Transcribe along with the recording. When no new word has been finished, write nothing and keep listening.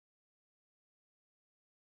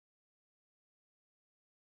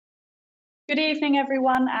Good evening,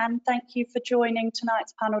 everyone, and thank you for joining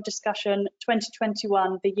tonight's panel discussion,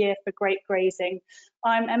 2021, the year for great grazing.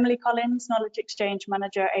 I'm Emily Collins, Knowledge Exchange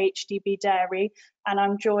Manager at AHDB Dairy, and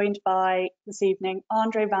I'm joined by, this evening,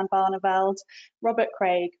 Andre van Barneveld, Robert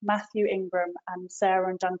Craig, Matthew Ingram, and Sarah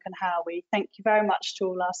and Duncan Howie. Thank you very much to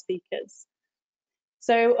all our speakers.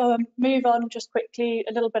 So move on just quickly,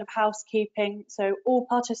 a little bit of housekeeping. So all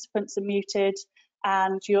participants are muted,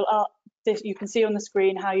 and you can see on the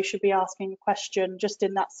screen how you should be asking a question just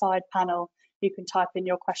in that side panel. You can type in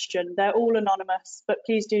your question. They're all anonymous, but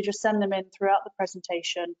please do just send them in throughout the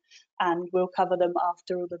presentation and we'll cover them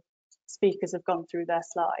after all the speakers have gone through their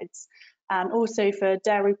slides. And also for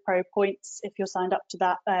Dairy Pro points, if you're signed up to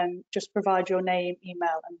that, just provide your name,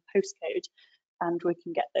 email and postcode and we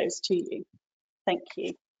can get those to you. Thank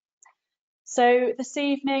you. So this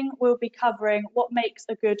evening we'll be covering what makes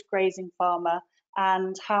a good grazing farmer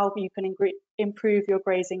and how you can improve your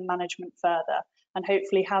grazing management further, and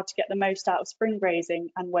hopefully how to get the most out of spring grazing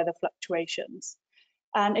and weather fluctuations.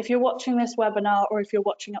 And if you're watching this webinar or if you're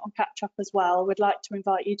watching it on catch up as well, we'd like to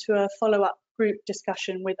invite you to a follow-up group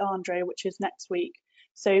discussion with Andre, which is next week.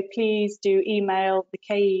 So please do email the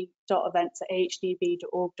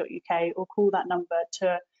ke.events@ahdb.org.uk or call that number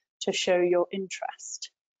to show your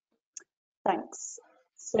interest. Thanks.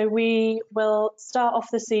 So we will start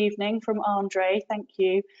off this evening from Andre, thank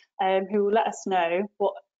you, who will let us know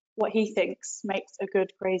what he thinks makes a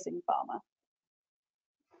good grazing farmer.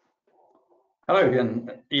 Hello,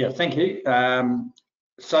 and yeah, thank you.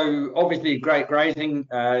 So obviously great grazing,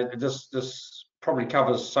 this probably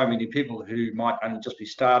covers so many people who might only just be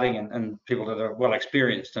starting and people that are well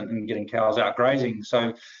experienced in getting cows out grazing.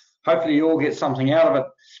 So hopefully you all get something out of it.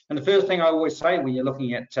 And the first thing I always say when you're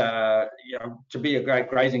looking at, to be a great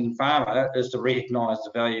grazing farmer is to recognise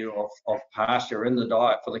the value of pasture in the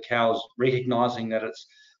diet for the cows, recognising that it's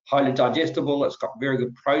highly digestible, it's got very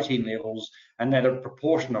good protein levels, and that a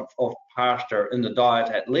proportion of pasture in the diet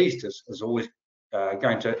at least is always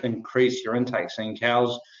going to increase your intakes in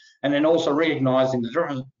cows. And then also recognising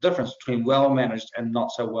the difference between well-managed and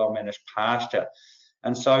not so well-managed pasture.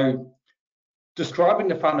 And so describing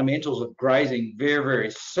the fundamentals of grazing very, very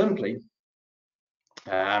simply,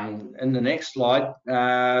 in the next slide,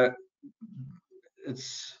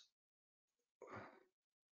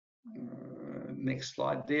 next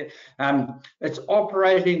slide there. It's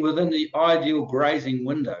operating within the ideal grazing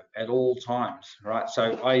window at all times, right?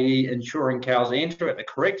 So, i.e. ensuring cows enter at the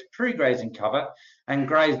correct pre-grazing cover and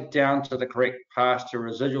graze down to the correct pasture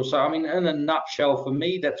residual. So, I mean, in a nutshell, for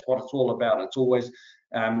me, that's what it's all about. It's always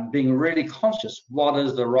being really conscious what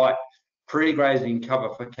is the right pre-grazing cover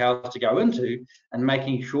for cows to go into and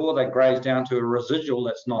making sure they graze down to a residual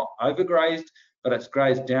that's not overgrazed, but it's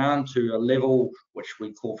grazed down to a level which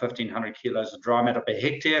we call 1,500 kilos of dry matter per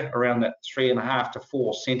hectare, around that 3.5 to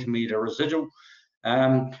 4 centimetre residual.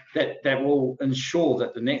 That will ensure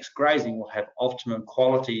that the next grazing will have optimum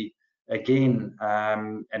quality again,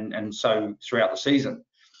 and so throughout the season.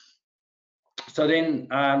 So then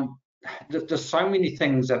there's so many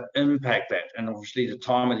things that impact that, and obviously the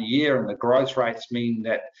time of the year and the growth rates mean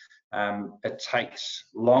that it takes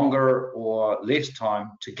longer or less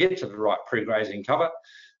time to get to the right pre-grazing cover.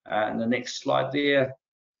 And the next slide there,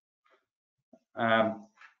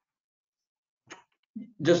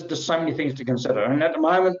 just there's so many things to consider. And at the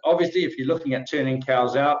moment, obviously, if you're looking at turning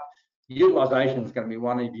cows out, utilisation is going to be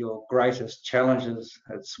one of your greatest challenges.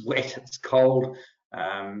 It's wet, it's cold.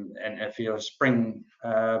 And if you're a spring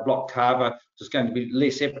block carver, there's going to be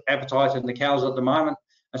less appetite in the cows at the moment.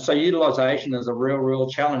 And so utilisation is a real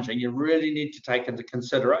challenge, and you really need to take into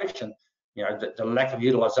consideration, you know, the lack of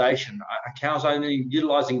utilisation. A cow's only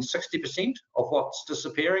utilising 60% of what's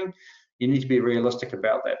disappearing. You need to be realistic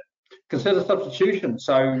about that. Consider substitution.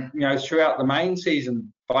 So, you know, throughout the main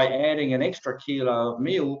season, by adding an extra kilo of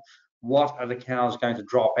meal, what are the cows going to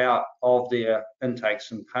drop out of their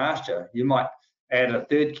intakes in pasture? You might add a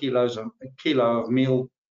third kilo of meal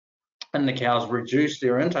and the cows reduce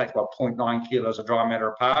their intake by 0.9 kilos of dry matter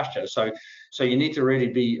of pasture. So you need to really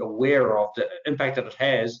be aware of the impact that it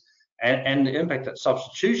has and the impact that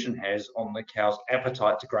substitution has on the cow's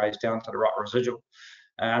appetite to graze down to the right residual.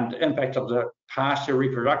 And the impact of the pasture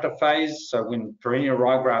reproductive phase. So when perennial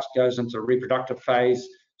ryegrass goes into reproductive phase,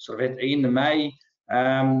 sort of at the end of May,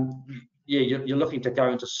 you're looking to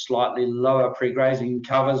go into slightly lower pre-grazing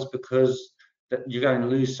covers because that you're going to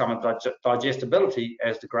lose some of the digestibility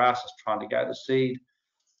as the grass is trying to go to seed.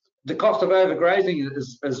 The cost of overgrazing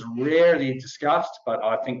is rarely discussed, but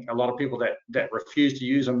I think a lot of people that refuse to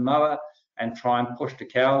use a mower and try and push the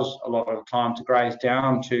cows a lot of the time to graze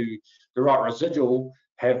down to the right residual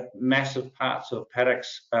have massive parts of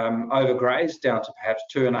paddocks overgrazed down to perhaps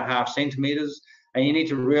 2.5 centimetres, and you need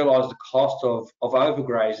to realise the cost of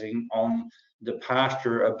overgrazing on the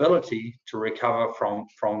pasture ability to recover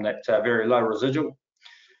from that very low residual.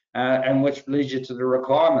 And which leads you to the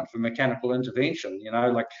requirement for mechanical intervention. You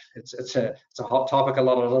know, like it's a hot topic a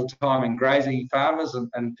lot of the time in grazing farmers,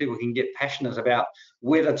 and people can get passionate about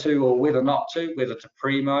whether to or whether not to, whether to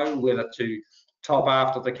pre-mow, whether to top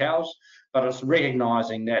after the cows. But it's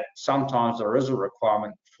recognising that sometimes there is a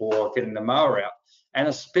requirement for getting the mower out, and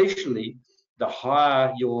especially the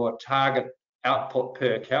higher your target output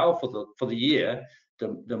per cow for the year,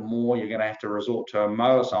 the more you're going to have to resort to a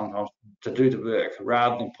mower sometimes to do the work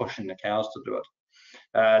rather than pushing the cows to do it.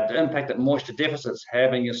 The impact that moisture deficits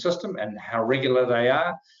have in your system and how regular they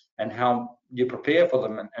are and how you prepare for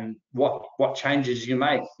them and what changes you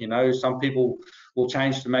make. You know, some people will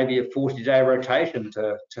change to maybe a 40-day rotation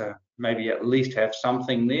to maybe at least have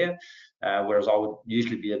something there, whereas I would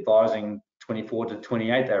usually be advising 24 to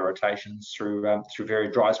 28-day rotations through very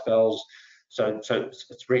dry spells. So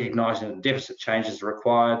it's recognising that deficit changes are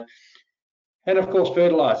required. And of course,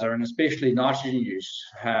 fertiliser and especially nitrogen use.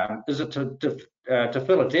 Is it to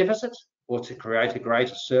fill a deficit or to create a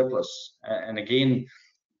greater surplus? And again,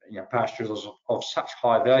 you know, pasture is of such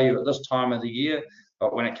high value at this time of the year,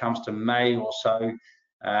 but when it comes to May or so,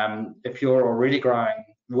 if you're already growing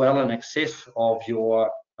well in excess of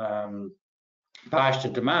your pasture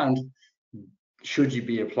demand, should you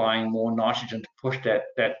be applying more nitrogen to push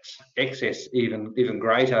that excess even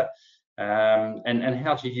greater, and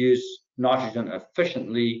how to use nitrogen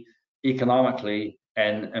efficiently, economically,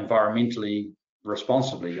 and environmentally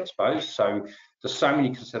responsibly, I suppose. So there's so many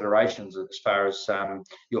considerations as far as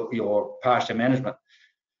your pasture management.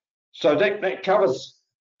 So that covers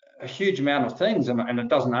a huge amount of things, and it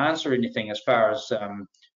doesn't answer anything as far as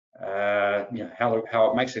you know, how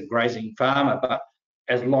it makes a grazing farmer, but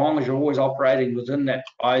as long as you're always operating within that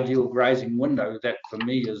ideal grazing window, that for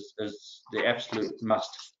me is the absolute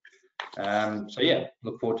must. So yeah,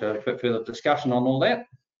 look forward to a bit further discussion on all that.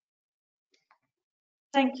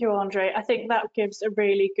 Thank you, Andre. I think that gives a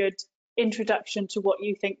really good introduction to what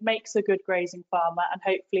you think makes a good grazing farmer, and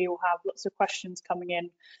hopefully you'll have lots of questions coming in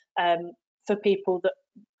for people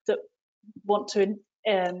that want to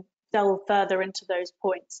delve further into those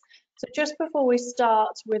points. So just before we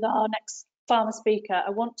start with our next farmer speaker, I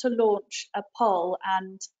want to launch a poll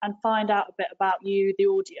and find out a bit about you, the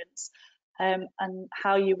audience, and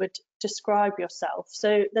how you would describe yourself.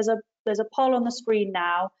 So there's a poll on the screen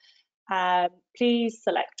now. Please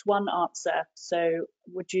select one answer. So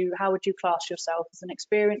how would you class yourself? As an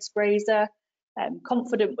experienced grazer,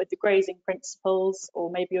 confident with the grazing principles,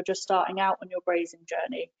 or maybe you're just starting out on your grazing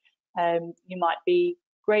journey? You might be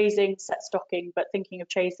grazing, set stocking, but thinking of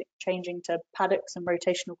changing to paddocks and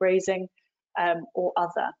rotational grazing, or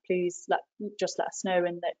other. Please just let us know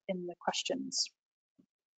in the questions.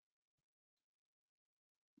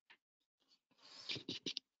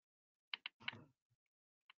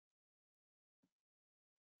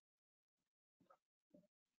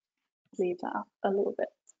 Leave that up a little bit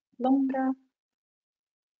longer.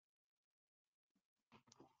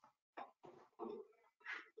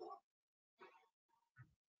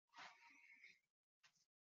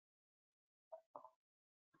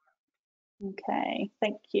 Okay,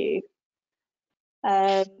 thank you.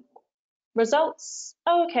 Results.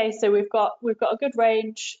 Oh, okay, so we've got a good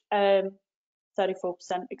range. 34%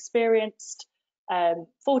 experienced, 40%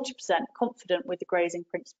 confident with the grazing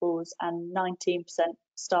principles, and 19%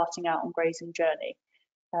 starting out on grazing journey,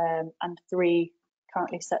 and 3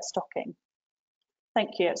 currently set stocking.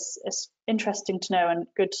 Thank you. It's interesting to know and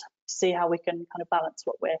good to see how we can kind of balance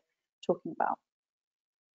what we're talking about.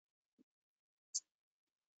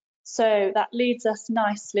 So that leads us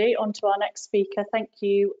nicely onto our next speaker. Thank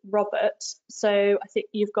you, Robert. So I think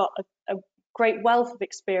you've got a great wealth of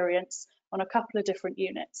experience on a couple of different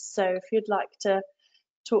units. So if you'd like to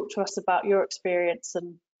talk to us about your experience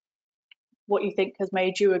and what you think has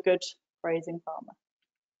made you a good grazing farmer.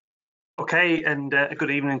 Okay, and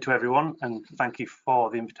good evening to everyone, and thank you for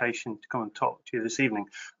the invitation to come and talk to you this evening.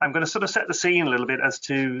 I'm going to sort of set the scene a little bit as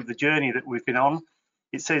to the journey that we've been on.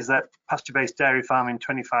 It says that pasture-based dairy farming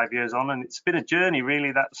 25 years on, and it's been a journey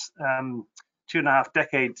really that's 2.5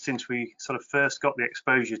 decades since we sort of first got the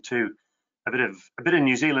exposure to a bit of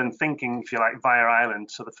New Zealand thinking, if you like, via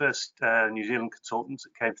Ireland. So the first New Zealand consultants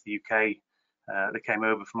that came to the UK, they came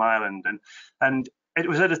over from Ireland, and it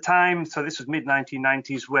was at a time, so this was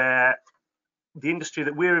mid-1990s, where the industry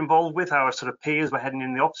that we're involved with, our sort of peers, were heading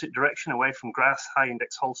in the opposite direction, away from grass, high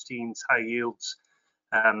index Holsteins, high yields,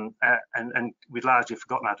 and we'd largely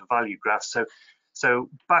forgotten how to value grass. So So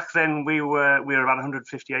back then we were about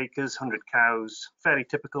 150 acres, 100 cows, fairly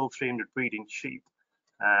typical, 300 breeding sheep,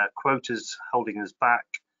 quotas holding us back.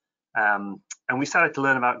 And we started to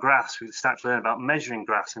learn about grass. We started to learn about measuring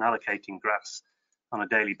grass and allocating grass on a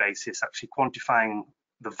daily basis, actually quantifying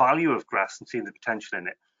the value of grass and seeing the potential in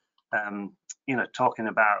it. You know, talking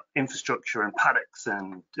about infrastructure and paddocks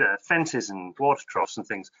and fences and water troughs and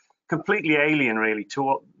things. Completely alien, really, to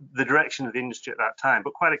what the direction of the industry at that time,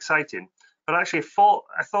 but quite exciting. But actually,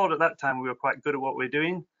 I thought at that time we were quite good at what we're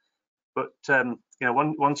doing. But you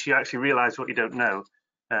know, once you actually realise what you don't know,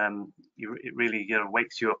 it really, you know,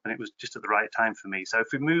 wakes you up, and it was just at the right time for me. So if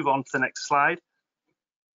we move on to the next slide.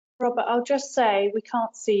 Robert, I'll just say we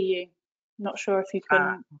can't see you. Not sure if you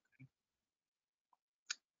can.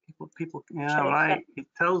 People, yeah, right. It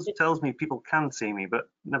tells me people can see me, but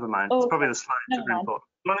never mind. It's probably the slides that are important.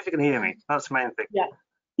 As long as you can hear me, that's the main thing. Yeah.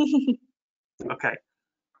 Okay.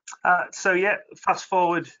 So yeah, fast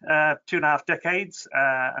forward 2.5 decades,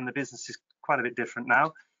 and the business is quite a bit different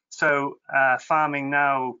now. So farming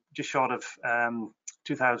now just short of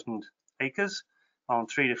 2,000 acres on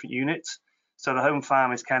 3 different units. So the home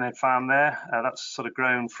farm is Kenhead Farm there. That's sort of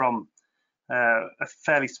grown from a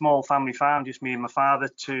fairly small family farm, just me and my father,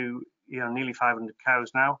 to, you know, nearly 500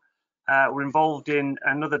 cows now. We're involved in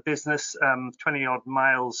another business 20 odd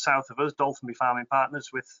miles south of us, Daltonby Farming Partners,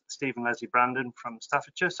 with Steve and Leslie Brandon from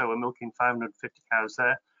Staffordshire. So we're milking 550 cows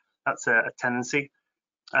there. That's a tenancy.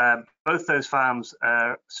 Both those farms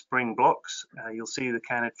are spring blocks. You'll see the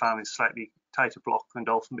Kenhead farm is slightly tighter block than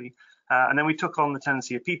Daltonby. And then we took on the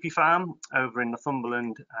tenancy of PP Farm over in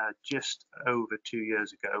Northumberland just over 2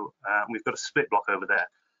 years ago. We've got a split block over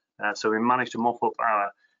there. So we managed to mop up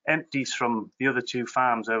our empties from the other 2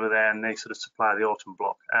 farms over there, and they sort of supply the autumn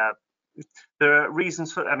block. There are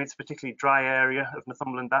reasons for, I mean, it's a particularly dry area of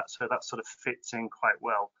Northumberland, so that sort of fits in quite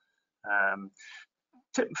well.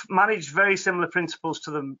 Manage very similar principles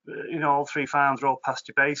to them. You know, all 3 farms are all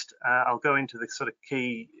pasture based. I'll go into the sort of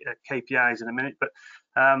key KPIs in a minute, but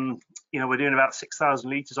you know, we're doing about 6,000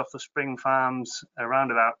 litres off the spring farms,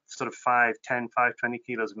 around about sort of 510, 520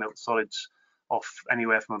 kilos of milk solids off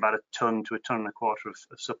anywhere from about 1 tonne to 1.25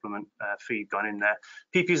 tonnes of supplement feed gone in there.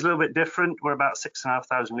 PP is a little bit different. We're about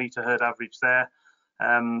 6,500 litre herd average there.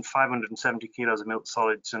 570 kilos of milk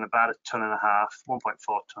solids and about 1.5 tonnes,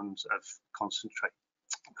 1.4 tonnes of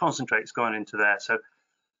concentrates going into there. So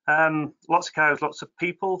lots of cows, lots of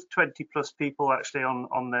people, 20 plus people actually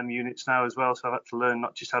on them units now as well. So I've had to learn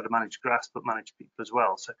not just how to manage grass, but manage people as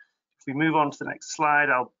well. So if we move on to the next slide,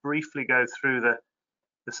 I'll briefly go through the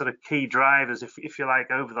sort of key drivers, if you like,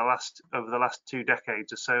 over the last 2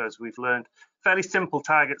 decades or so, as we've learned. Fairly simple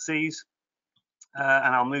targets these,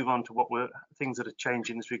 and I'll move on to things that are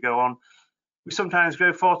changing as we go on. We sometimes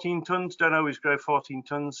grow 14 tonnes, don't always grow 14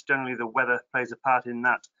 tonnes. Generally, the weather plays a part in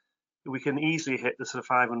that. We can easily hit the sort of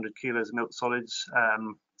 500 kilos of milk solids.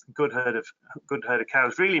 Good herd of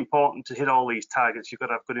cows. Really important to hit all these targets. You've got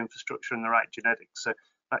to have good infrastructure and the right genetics. So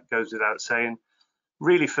that goes without saying.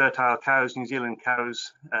 Really fertile cows, New Zealand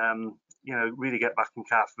cows, you know, really get back in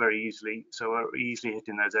calf very easily. So we're easily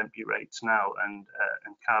hitting those empty rates now, and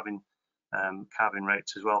calving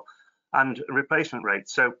rates as well, and replacement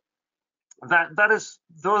rates. So those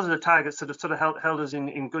are the targets that have sort of held us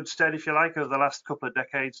in good stead, if you like, over the last couple of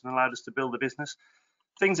decades and allowed us to build the business.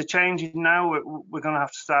 Things are changing now. We're going to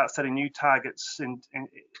have to start setting new targets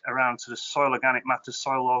around sort of soil organic matter,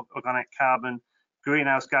 soil organic carbon,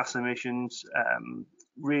 greenhouse gas emissions.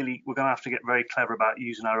 Really, we're going to have to get very clever about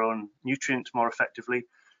using our own nutrients more effectively.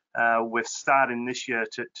 We're starting this year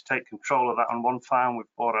to take control of that on one farm. We've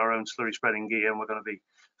bought our own slurry spreading gear, and we're going to be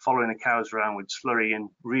following the cows around with slurry and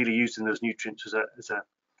really using those nutrients as a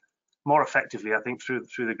more effectively, I think, through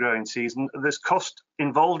the growing season. There's cost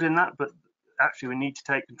involved in that, but actually we need to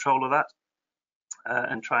take control of that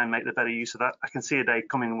and try and make the better use of that. I can see a day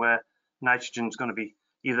coming where nitrogen is going to be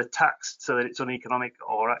either taxed so that it's uneconomic,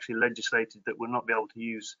 or actually legislated that we'll not be able to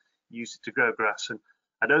use it to grow grass. And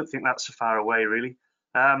I don't think that's so far away, really.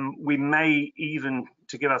 We may even,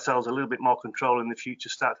 to give ourselves a little bit more control in the future,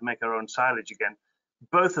 start to make our own silage again.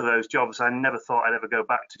 Both of those jobs I never thought I'd ever go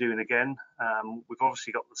back to doing again. We've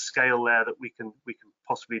obviously got the scale there that we can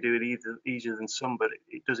possibly do it easier than some, but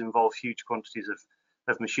it does involve huge quantities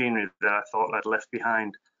of machinery that I thought I'd left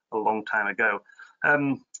behind a long time ago.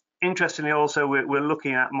 Interestingly, also, we're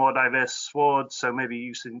looking at more diverse swards, so maybe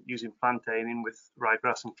using plantain in with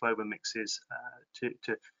ryegrass and clover mixes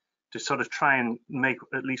to sort of try and make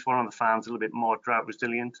at least one of the farms a little bit more drought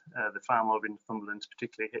resilient. The farm over in Northumberland is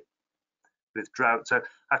particularly hit drought. So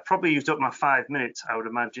I've probably used up my 5 minutes, I would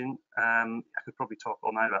imagine. I could probably talk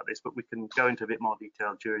all night about this, but we can go into a bit more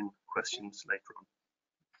detail during questions later on.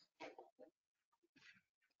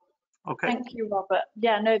 Okay. Thank you, Robert.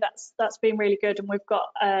 Yeah, no, that's been really good, and we've got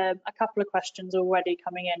a couple of questions already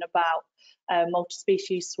coming in about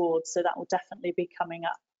multi-species swards, so that will definitely be coming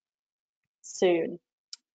up soon.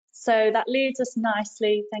 So that leads us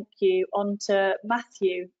nicely, thank you, on to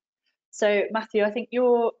Matthew. So Matthew, I think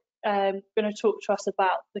you're going to talk to us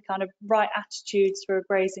about the kind of right attitudes for a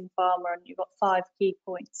grazing farmer, and you've got 5 key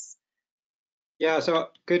points. Yeah, so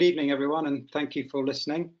good evening, everyone, and thank you for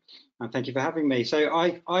listening, and thank you for having me. So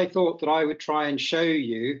I thought that I would try and show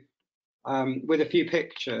you with a few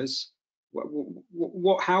pictures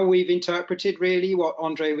how we've interpreted really what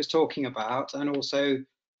Andre was talking about, and also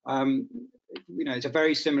you know, it's a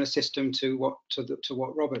very similar system to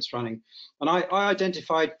what Robert's running. And I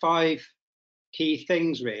identified 5 key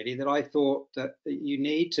things really that I thought that you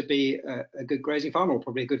need to be a good grazing farmer, or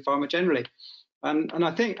probably a good farmer generally. And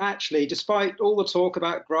I think actually, despite all the talk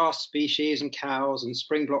about grass species and cows and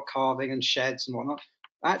spring block calving and sheds and whatnot,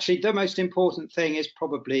 actually the most important thing is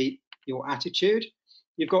probably your attitude.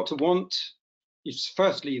 You've got to want,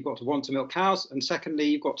 firstly, you've got to want to milk cows, and secondly,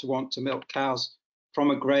 you've got to want to milk cows from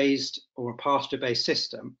a grazed or a pasture-based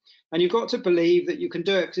system. And you've got to believe that you can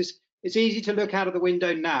do it, because it's easy to look out of the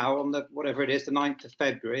window now on the, whatever it is, the 9th of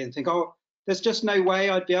February and think, oh, there's just no way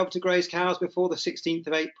I'd be able to graze cows before the 16th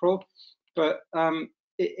of April. But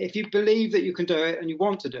if you believe that you can do it and you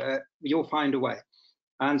want to do it, you'll find a way.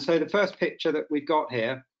 And so the first picture that we've got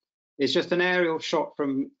here is just an aerial shot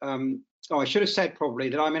from, oh, I should have said probably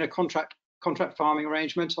that I'm in a contract farming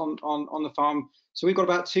arrangement on the farm. So we've got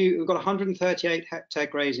we've got 138 hectare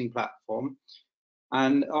grazing platform,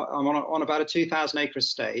 and I'm on about a 2,000 acre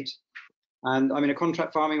estate. And I'm in a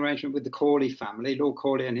contract farming arrangement with the Corley family, Lord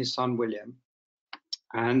Corley and his son William.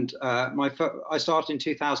 And I started in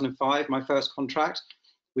 2005, my first contract.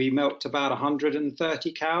 We milked about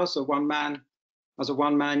 130 cows, as a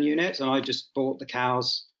one-man unit, and I just bought the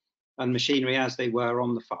cows and machinery as they were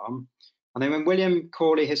on the farm. And then when William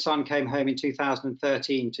Corley, his son, came home in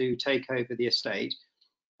 2013 to take over the estate,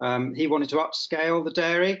 he wanted to upscale the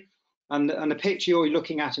dairy. And the picture you're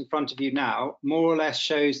looking at in front of you now more or less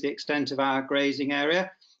shows the extent of our grazing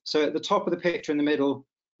area. So at the top of the picture in the middle,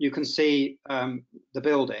 you can see the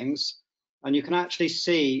buildings, and you can actually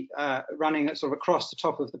see running sort of across the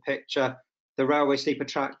top of the picture the railway sleeper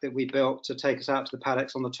track that we built to take us out to the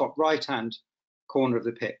paddocks on the top right-hand corner of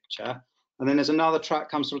the picture. And then there's another track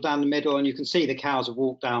comes sort of down the middle, and you can see the cows have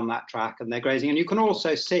walked down that track and they're grazing. And you can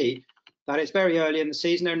also see that it's very early in the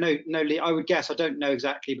season. There are no I would guess, I don't know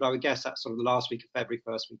exactly, but I would guess that's sort of the last week of February,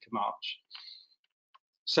 first week of March.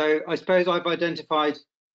 So I suppose I've identified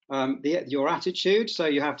your attitude. So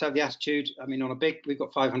you have to have the attitude. I mean, we've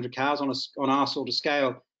got 500 cows on our sort of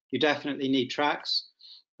scale. You definitely need tracks.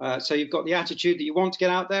 So you've got the attitude that you want to get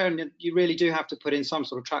out there, and you really do have to put in some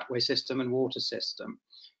sort of trackway system and water system.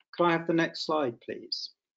 Could I have the next slide, please?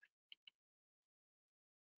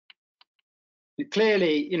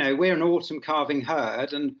 Clearly, you know, we're an autumn calving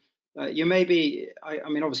herd, and you may be, I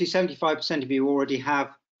mean, obviously 75% of you already have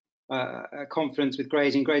a confidence with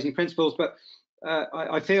grazing principles, but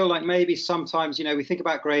I feel like maybe sometimes, you know, we think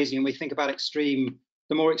about grazing and we think about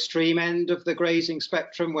the more extreme end of the grazing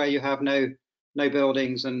spectrum, where you have no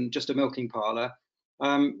buildings and just a milking parlour.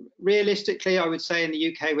 Realistically, I would say in the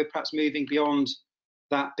UK, we're perhaps moving beyond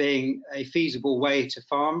that being a feasible way to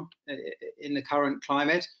farm in the current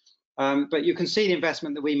climate. But you can see the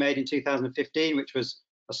investment that we made in 2015, which was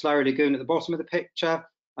a slurry lagoon at the bottom of the picture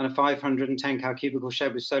and a 510 cow cubicle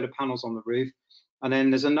shed with solar panels on the roof. And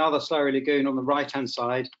then there's another slurry lagoon on the right-hand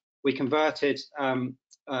side. We converted an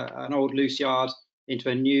old loose yard into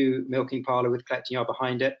a new milking parlour with collecting yard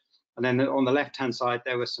behind it. And then on the left-hand side,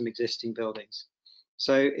 there were some existing buildings.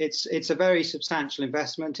 So it's a very substantial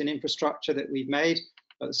investment in infrastructure that we've made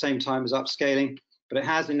at the same time as upscaling, but it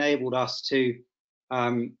has enabled us to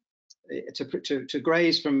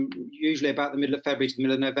graze from usually about the middle of February to the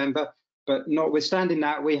middle of November. But notwithstanding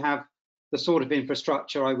that, we have the sort of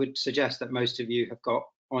infrastructure I would suggest that most of you have got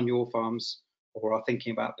on your farms or are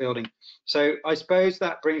thinking about building. So I suppose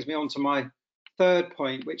that brings me on to my third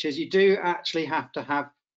point, which is you do actually have to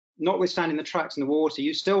have, notwithstanding the tracks and the water,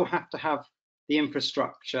 you still have to have the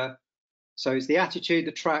infrastructure. So it's the attitude,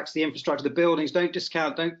 the tracks, the infrastructure, the buildings. Don't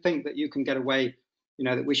discount, don't think that you can get away, you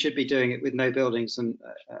know, that we should be doing it with no buildings and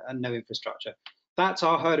no infrastructure. That's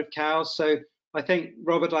our herd of cows. So I think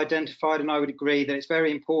Robert identified, and I would agree, that it's very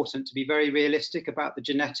important to be very realistic about the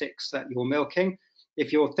genetics that you're milking.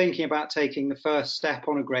 If you're thinking about taking the first step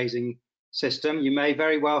on a grazing system, you may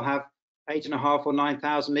very well have 8.5 or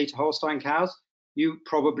 9,000 litre Holstein cows, you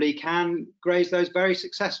probably can graze those very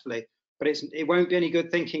successfully. But it won't be any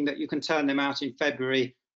good thinking that you can turn them out in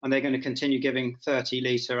February and they're going to continue giving 30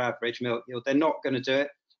 litre average milk yield. They're not going to do it.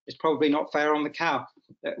 It's probably not fair on the cow.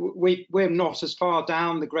 We're not as far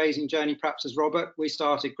down the grazing journey perhaps as Robert. We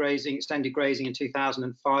started grazing, extended grazing in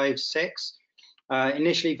 2005-06.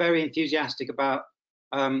 Initially very enthusiastic about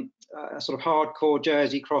a sort of hardcore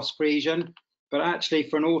Jersey cross Frisian, but actually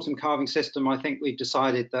for an autumn calving system, I think we've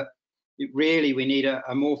decided that really we need a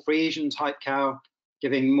more Frisian type cow,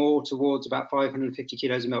 giving more towards about 550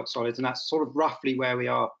 kilos of milk solids, and that's sort of roughly where we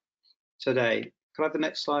are today. Could I have the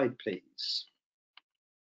next slide, please?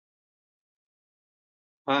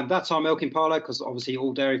 That's our milking parlour, because obviously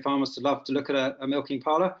all dairy farmers love to look at a milking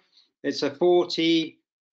parlour. It's a 40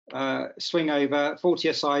 swing over, 40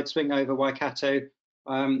 aside swing over Waikato.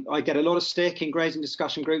 I get a lot of stick in grazing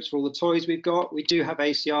discussion groups for all the toys we've got. We do have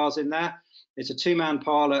ACRs in there. It's a 2-man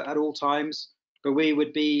parlour at all times, but we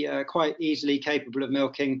would be quite easily capable of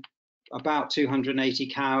milking about 280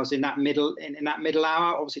 cows in that middle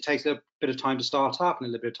hour. Obviously, it takes a bit of time to start up and a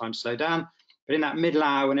little bit of time to slow down, but in that middle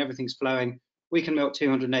hour when everything's flowing, we can milk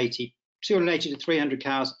 280 to 300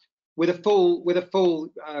 cows with a full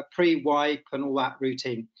pre-wipe and all that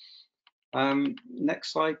routine.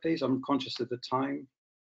 Next slide, please. I'm conscious of the time.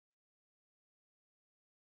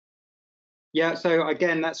 Yeah, so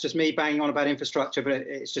again, that's just me banging on about infrastructure, but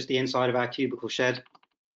it's just the inside of our cubicle shed.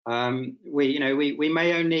 We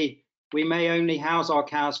may only house our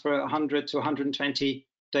cows for 100 to 120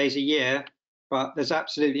 days a year, but there's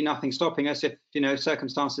absolutely nothing stopping us. If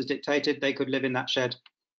circumstances dictated, they could live in that shed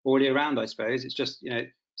all year round, I suppose. It's just,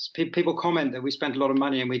 people comment that we spent a lot of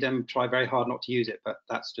money and we then try very hard not to use it, but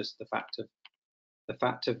that's just the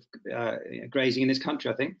fact of grazing in this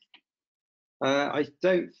country, I think. I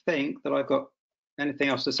don't think that I've got anything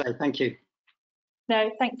else to say. Thank you.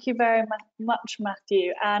 No, thank you very much,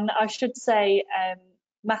 Matthew. And I should say,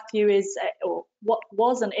 Matthew is, or what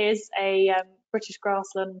was and is, a British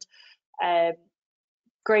grassland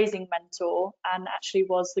grazing mentor, and actually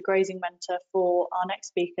was the grazing mentor for our next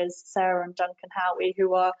speakers, Sarah and Duncan Howie,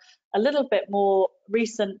 who are a little bit more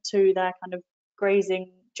recent to their kind of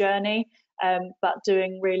grazing journey, but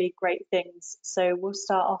doing really great things. So we'll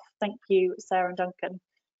start off. Thank you, Sarah and Duncan.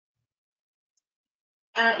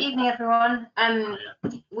 Evening, everyone.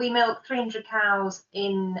 We milk 300 cows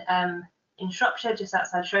in Shropshire, just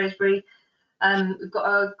outside Shrewsbury. We've got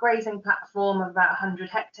a grazing platform of about 100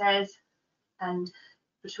 hectares, and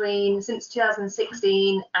since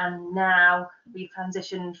 2016 and now, we've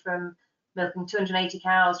transitioned from milking 280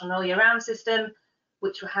 cows from an all-year-round system,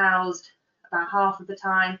 which were housed about half of the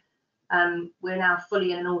time. We're now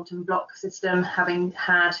fully in an autumn block system, having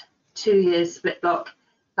had 2 years split block,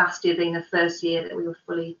 last year being the first year that we were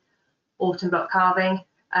fully autumn block calving.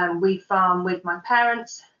 We farm with my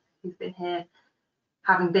parents, who've been here,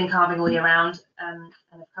 having been calving all year round, and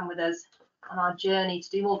have come with us on our journey to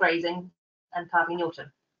do more grazing and calving in the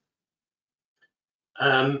autumn.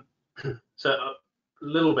 So a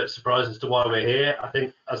little bit surprised as to why we're here. I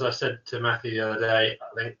think, as I said to Matthew the other day,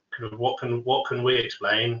 I think kind of what can we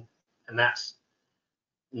explain, and that's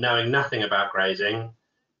knowing nothing about grazing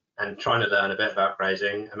and trying to learn a bit about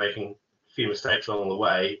grazing and making a few mistakes along the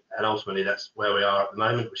way, and ultimately that's where we are at the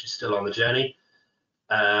moment, which is still on the journey.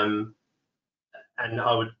 And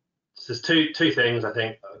there's two things I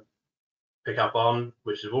think I'd pick up on,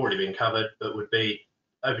 which have already been covered, but would be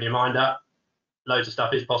open your mind up. Loads of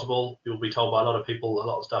stuff is possible. You'll be told by a lot of people a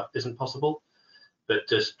lot of stuff isn't possible, but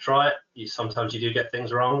just try it. Sometimes you do get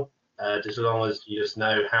things wrong, just as long as you just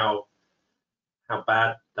know how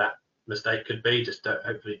bad that mistake could be. Just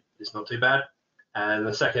hopefully it's not too bad. And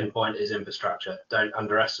the second point is infrastructure. Don't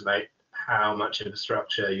underestimate how much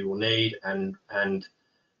infrastructure you will need, and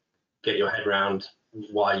get your head around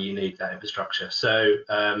why you need that infrastructure. So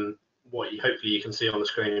hopefully you can see on the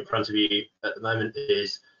screen in front of you at the moment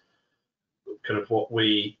is kind of what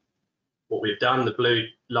we've done. The blue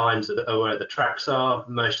lines are where the tracks are.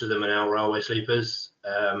 Most of them are now railway sleepers.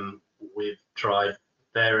 We've tried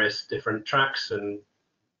various different tracks and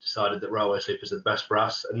decided that railway sleepers are the best for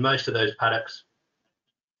us. And most of those paddocks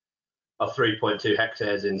are 3.2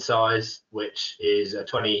 hectares in size, which is a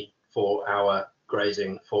 24-hour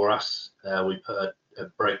grazing for us. We put a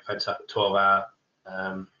break fence up at 12-hour.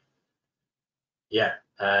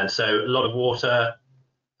 And so a lot of water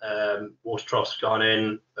troughs gone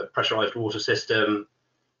in, a pressurized water system,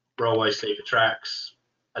 railway sleeper tracks,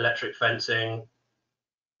 electric fencing.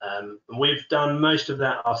 And we've done most of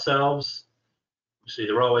that ourselves. Obviously,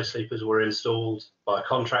 the railway sleepers were installed by a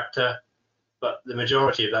contractor, but the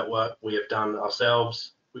majority of that work we have done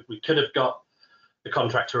ourselves. we could have got the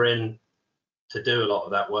contractor in to do a lot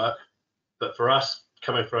of that work, but for us,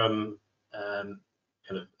 coming from kind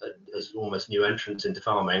of as almost new entrants into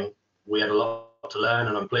farming, we had a lot to learn,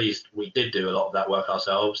 and I'm pleased we did do a lot of that work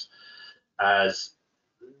ourselves, as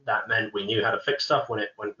that meant we knew how to fix stuff when it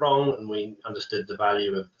went wrong, and we understood the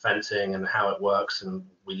value of fencing and how it works, and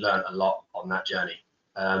we learned a lot on that journey.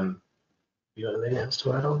 You got anything else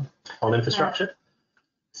to add on infrastructure?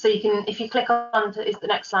 So you can, if you click on to the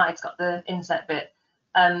next slide, it's got the inset bit.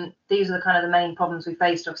 These are the kind of the main problems we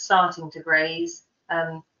faced of starting to graze.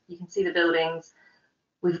 You can see the buildings.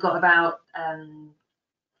 We've got about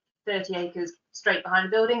 30 acres straight behind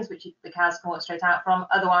the buildings, which the cows can walk straight out from.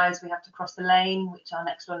 Otherwise, we have to cross the lane, which our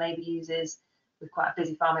next door neighbour uses. We've quite a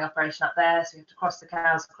busy farming operation up there, so we have to cross the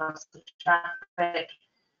cows, cross the traffic.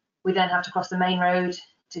 We then have to cross the main road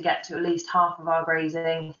to get to at least half of our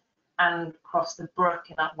grazing, and cross the brook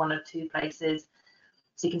in one or two places.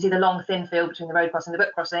 So you can see the long thin field between the road crossing and the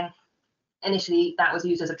brook crossing. Initially, that was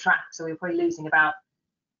used as a track, so we were probably losing about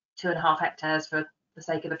 2.5 hectares for the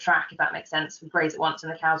sake of a track, if that makes sense. We graze it once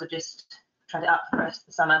and the cows would just tread it up for the rest of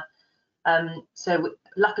the summer. So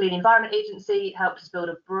luckily the Environment Agency helped us build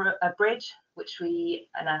a bridge, which we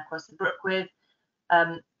are now across the brook with,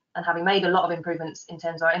 and having made a lot of improvements in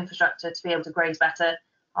terms of our infrastructure to be able to graze better,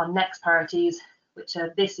 our next priorities, which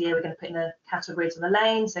are this year, we're going to put in the cattle grids on the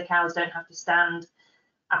lane so cows don't have to stand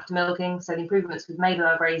after milking. So the improvements we've made with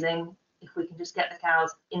our grazing, if we can just get the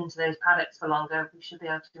cows into those paddocks for longer, we should be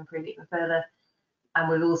able to improve it even further. And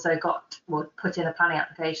we've also put in a planning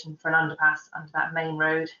application for an underpass under that main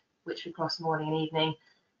road, which we cross morning and evening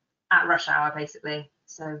at rush hour, basically.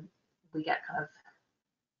 So we get kind of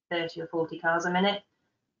 30 or 40 cars a minute.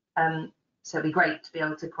 So it'd be great to be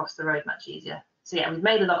able to cross the road much easier. So yeah, we've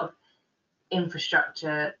made a lot of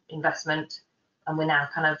infrastructure investment, and we're now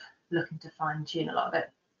kind of looking to fine tune a lot of it.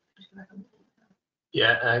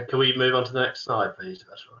 Yeah, can we move on to the next slide, please, if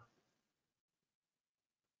that's all right?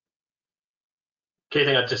 Key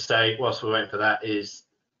thing I'd just say whilst we're waiting for that is,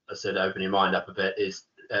 I said, open your mind up a bit, is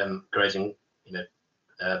grazing,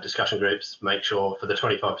 discussion groups. Make sure for the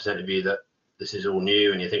 25% of you that this is all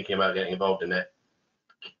new and you're thinking about getting involved in it,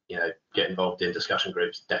 get involved in discussion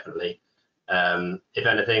groups, definitely. If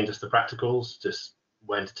anything, just the practicals, just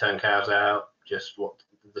when to turn cows out, just what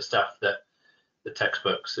the stuff that the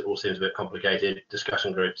textbooks, it all seems a bit complicated.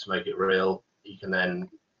 Discussion groups make it real. You can then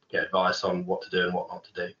get advice on what to do and what not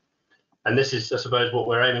to do. And this is, I suppose, what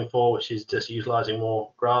we're aiming for, which is just utilising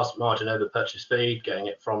more grass, margin over purchase feed, getting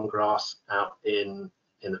it from grass out in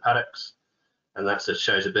the paddocks. And that just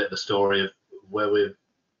shows a bit of the story of where we've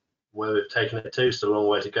taken it to. Still a long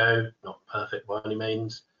way to go, not perfect by any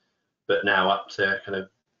means, but now up to kind of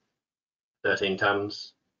 13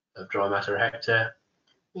 tonnes of dry matter a hectare.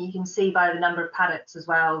 You can see by the number of paddocks as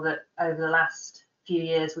well that over the last few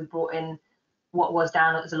years we've brought in what was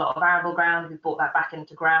down as a lot of arable ground. We've brought that back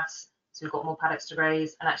into grass, so we've got more paddocks to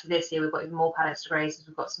graze. And actually this year we've got even more paddocks to graze as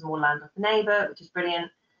we've got some more land off the neighbour, which is brilliant.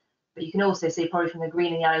 But you can also see probably from the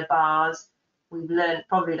green and yellow bars, we've learned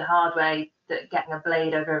probably the hard way that getting a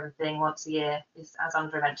blade over everything once a year is, as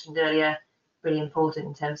Andre mentioned earlier, really important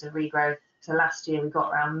in terms of regrowth. So last year we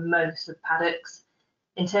got around most of the paddocks.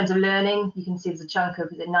 In terms of learning, you can see there's a chunk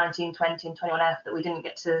of 19, 20 and 21F that we didn't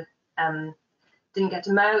get to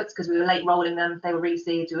mow. It's because we were late rolling them. They were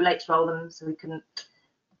reseeds, we were late to roll them, so we couldn't,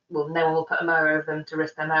 well, no one will put a mower over them to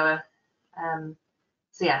risk their mower.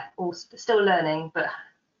 So yeah, all still learning, but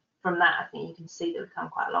from that I think you can see that we've come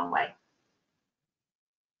quite a long way.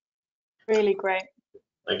 Really great.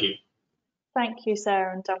 Thank you. Thank you,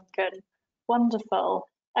 Sarah and Duncan. Wonderful.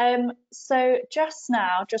 So just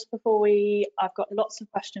now, just before I've got lots of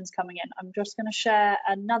questions coming in, I'm just going to share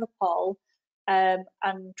another poll and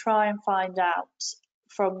try and find out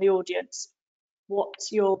from the audience what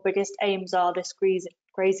your biggest aims are this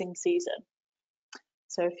grazing season.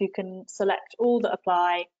 So if you can select all that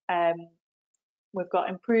apply, we've got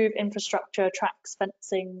improved infrastructure, tracks,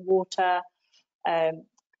 fencing, water,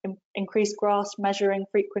 increased grass measuring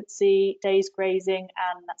frequency, days grazing,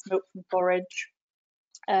 and that's milk from forage.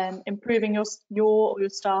 Improving your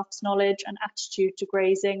staff's knowledge and attitude to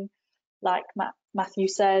grazing, like Matthew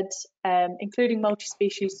said, including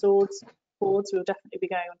multi-species boards, we'll definitely be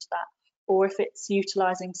going on to that, or if it's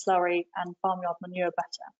utilising slurry and farmyard manure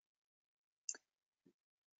better.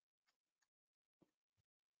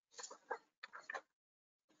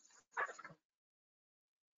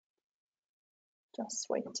 Just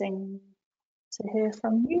waiting to hear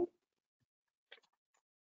from you.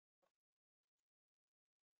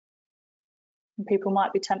 And people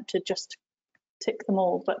might be tempted just to tick them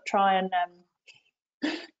all, but try and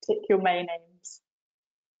tick your main aims.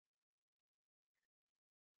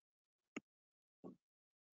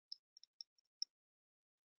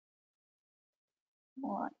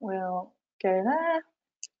 All right, we'll go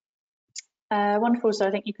there. Wonderful. So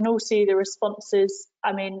I think you can all see the responses.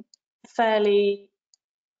 I mean, fairly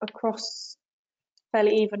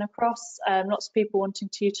even across. Lots of people wanting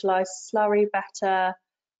to utilise slurry better.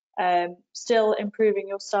 Still improving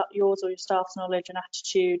yours or your staff's knowledge and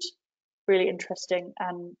attitude. Really interesting,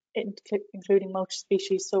 and including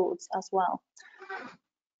multi-species swords as well.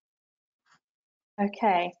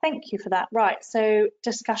 Okay, thank you for that. Right, so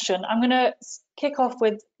discussion. I'm going to kick off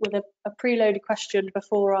with a preloaded question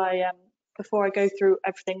before I go through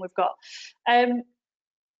everything we've got.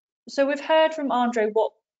 So we've heard from Andre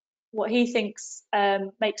what he thinks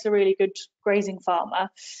makes a really good grazing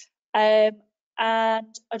farmer, and I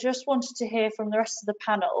just wanted to hear from the rest of the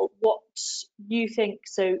panel what you think.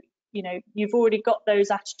 So, you know, you've already got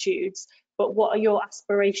those attitudes, but what are your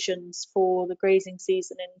aspirations for the grazing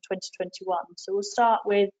season in 2021? So we'll start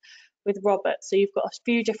with Robert. So you've got a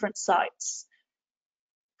few different sites.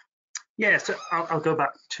 Yeah, so I'll go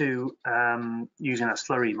back to using a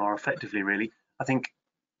slurry more effectively, really. I think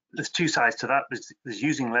there's two sides to that. There's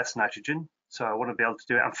using less nitrogen, so I want to be able to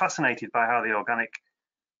do it. I'm fascinated by how the organic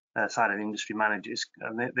side of the industry manages,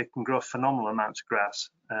 and they can grow phenomenal amounts of grass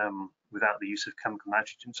without the use of chemical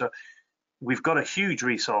nitrogen. So we've got a huge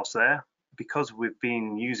resource there. Because we've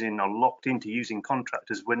been using or locked into using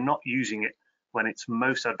contractors, we're not using it when it's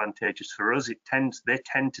most advantageous for us. They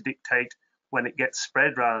tend to dictate when it gets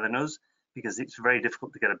spread rather than us, because it's very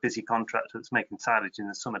difficult to get a busy contractor that's making silage in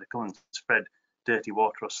the summer to come and spread dirty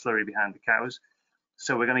water or slurry behind the cows.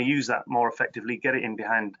 So we're going to use that more effectively, get it in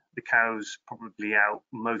behind the cows, probably out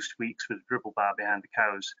most weeks with a dribble bar behind the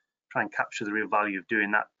cows, try and capture the real value of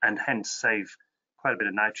doing that, and hence save quite a bit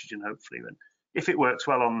of nitrogen, hopefully. And if it works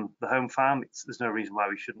well on the home farm, there's no reason why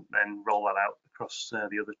we shouldn't then roll that out across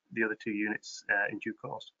the other two units in due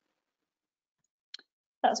course.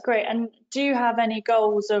 That's great. And do you have any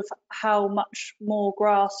goals of how much more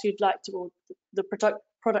grass you'd like to, or the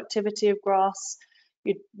productivity of grass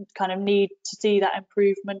you'd kind of need to see that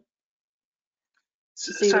improvement?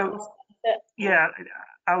 Yeah,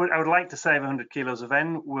 I would like to save 100 kilos of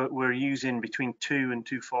N. We're using between 2 and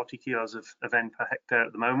 240 kilos of N per hectare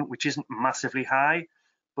at the moment, which isn't massively high,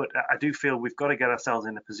 but I do feel we've got to get ourselves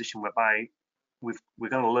in a position whereby we're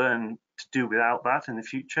going to learn to do without that in the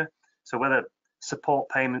future. So whether support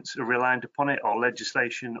payments are reliant upon it, or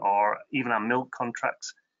legislation, or even our milk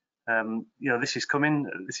contracts, you know, this is coming.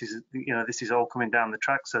 This is all coming down the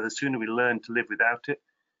track. So the sooner we learn to live without it,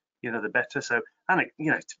 you know, the better. So, and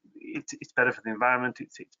it's better for the environment.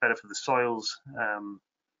 It's better for the soils.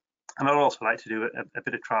 And I'd also like to do a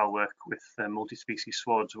bit of trial work with multi-species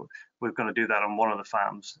swords. We're going to do that on one of the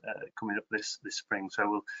farms coming up this spring.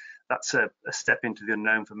 So that's a step into the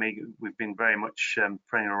unknown for me. We've been very much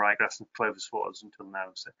perennial ryegrass and clover swords until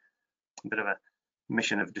now. So a bit of a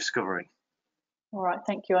mission of discovery. All right,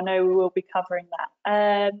 thank you. I know we will be covering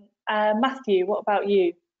that. Matthew, what about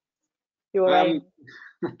you? Your aim?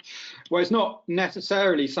 Well, it's not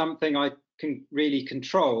necessarily something I can really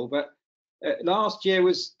control, but last year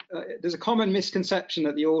was, there's a common misconception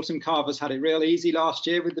that the autumn calvers had it real easy last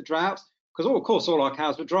year with the drought, because of course all our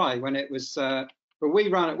cows were dry when it was, but we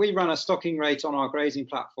run a stocking rate on our grazing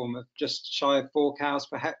platform of just shy of 4 cows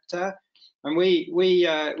per hectare. And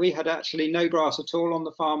we had actually no grass at all on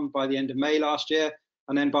the farm by the end of May last year.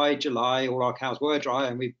 And then by July, all our cows were dry,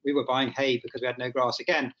 and we were buying hay because we had no grass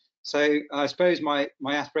again. So I suppose my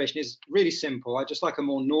aspiration is really simple. I just like a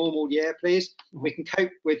more normal year, please. We can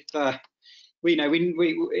cope with, we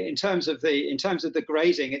in terms of the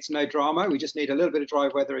grazing, it's no drama. We just need a little bit of dry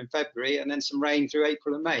weather in February and then some rain through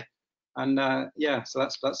April and May. And yeah, so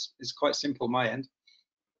it's quite simple my end.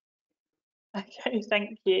 Okay,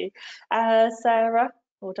 thank you. Sarah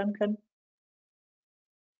or Duncan?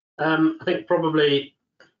 I think probably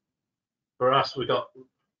for us, we got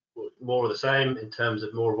more of the same in terms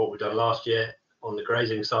of more of what we've done last year on the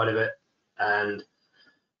grazing side of it. And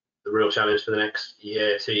the real challenge for the next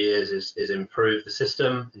year, 2 years is improve the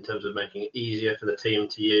system in terms of making it easier for the team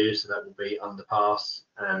to use. So that will be underpass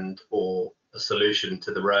or a solution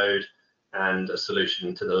to the road and a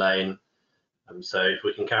solution to the lane. So if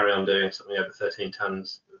we can carry on doing something over 13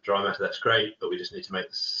 tons of dry matter, that's great, but we just need to make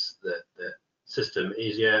the system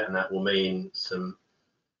easier, and that will mean some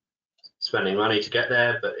spending money to get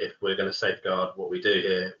there. But if we're going to safeguard what we do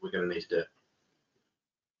here, we're going to need to do it.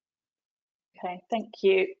 Okay, thank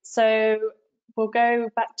you. So we'll go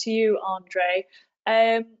back to you,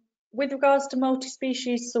 Andre. With regards to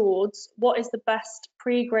multi-species swords, what is the best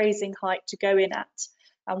pre-grazing height to go in at,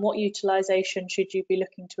 and what utilisation should you be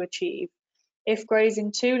looking to achieve? If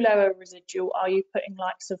grazing too low a residual, are you putting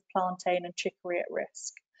likes of plantain and chicory at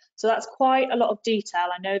risk? So that's quite a lot of detail.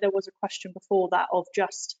 I know there was a question before that of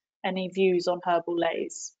just any views on herbal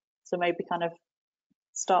lays. So maybe kind of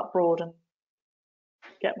start broad and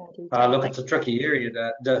get more detail. Look, it's a tricky area,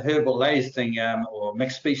 the herbal lays thing, or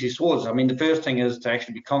mixed species swords. I mean, the first thing is to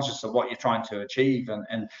actually be conscious of what you're trying to achieve.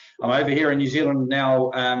 And I'm over here in New Zealand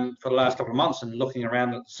now for the last couple of months and looking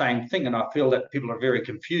around at the same thing. And I feel that people are very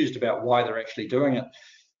confused about why they're actually doing it.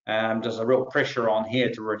 There's a real pressure on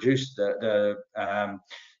here to reduce the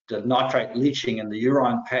nitrate leaching in the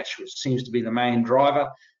urine patch, which seems to be the main driver.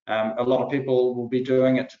 A lot of people will be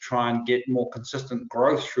doing it to try and get more consistent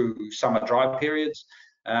growth through summer dry periods.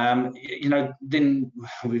 You know, then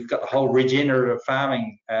we've got the whole regenerative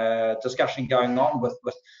farming discussion going on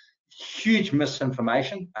with huge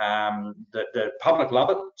misinformation. The public love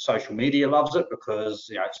it, social media loves it because,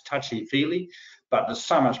 you know, it's touchy-feely, but there's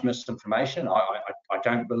so much misinformation. I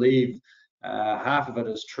don't believe half of it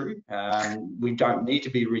is true. We don't need to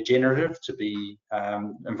be regenerative to be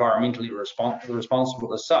environmentally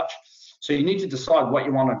responsible as such. So you need to decide what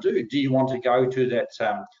you want to do. Do you want to go to that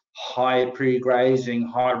high pre-grazing,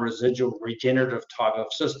 high residual regenerative type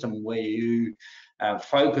of system where you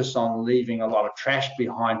focus on leaving a lot of trash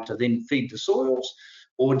behind to then feed the soils?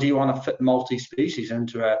 Or do you want to fit multi-species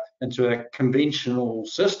into a conventional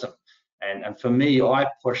system? And for me, I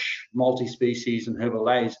push multi-species and herbal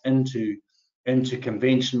lays into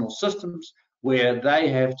conventional systems where they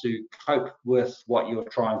have to cope with what you're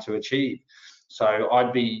trying to achieve. So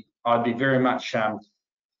I'd be very much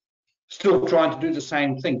still trying to do the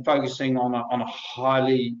same thing, focusing on a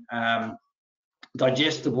highly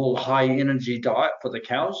digestible, high energy diet for the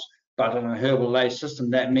cows. But in a herbal lay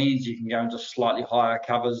system, that means you can go into slightly higher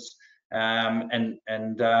covers and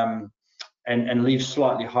leave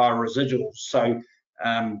slightly higher residuals. So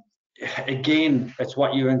again, it's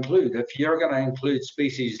what you include. If you're going to include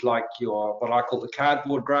species like what I call the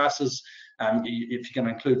cardboard grasses, if you're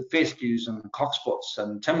going to include fescues and cockspots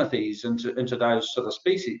and timothys into those sort of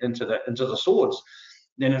species, into the swords,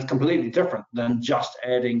 then it's completely different than just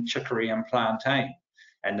adding chicory and plantain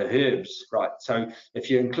and the herbs, right? So if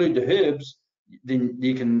you include the herbs, then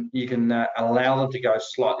you can allow them to go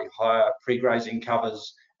slightly higher pre-grazing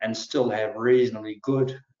covers and still have reasonably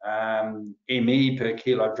good ME per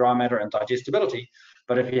kilo dry matter and digestibility.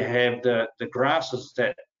 But if you have the grasses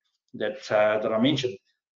that I mentioned,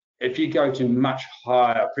 if you go to much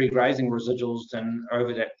higher pre-grazing residuals than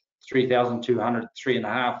over that 3,200,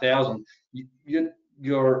 3,500,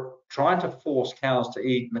 you're trying to force cows to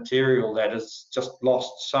eat material that has just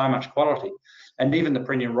lost so much quality. And even the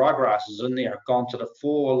perennial ryegrasses in there have gone to the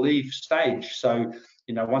 4-leaf stage. So,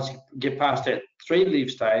 you know, once you get past that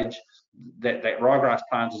 3-leaf stage, that ryegrass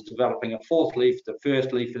plant is developing a 4th leaf, the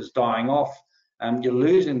 1st leaf is dying off, you're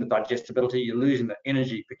losing the digestibility, you're losing the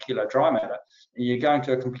energy per kilo dry matter, and you're going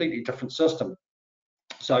to a completely different system.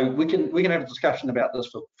 So we can have a discussion about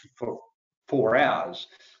this for 4 hours.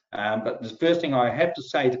 But the first thing I have to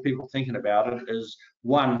say to people thinking about it is,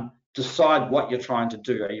 one, decide what you're trying to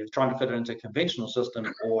do. Are you trying to fit it into a conventional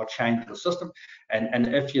system or change the system? And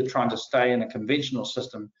if you're trying to stay in a conventional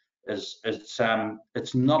system, it's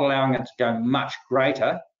not allowing it to go much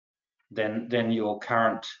greater than your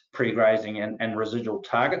current pre-grazing and residual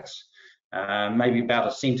targets, maybe about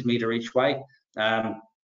 1 centimetre each way. And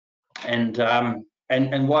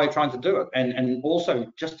why you're trying to do it, and also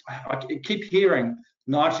just I keep hearing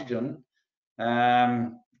nitrogen,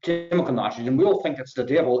 chemical nitrogen. We all think it's the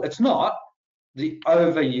devil. It's not. The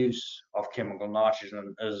overuse of chemical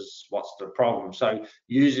nitrogen is what's the problem. So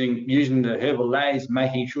using the herbal lays,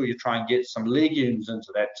 making sure you try and get some legumes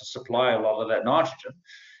into that to supply a lot of that nitrogen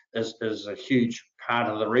is a huge part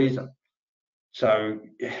of the reason. So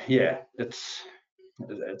yeah, it's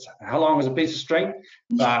how long is a piece of string?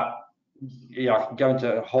 But yeah, I can go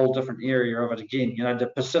into a whole different area of it again. You know, the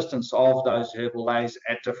persistence of those herbal lays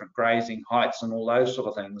at different grazing heights and all those sort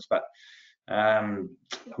of things. But I'm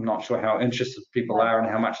not sure how interested people are and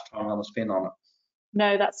how much time I'm going to spend on it.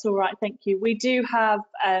 No, that's all right. Thank you. We do have,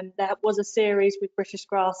 there was a series with British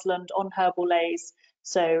Grassland on herbal lays.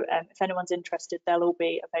 So if anyone's interested, they'll all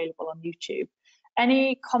be available on YouTube.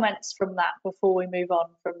 Any comments from that before we move on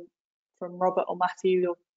from Robert or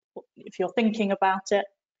Matthew, or if you're thinking about it?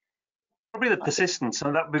 Probably the persistence,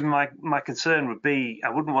 and that would be my concern would be, I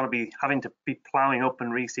wouldn't want to be having to be ploughing up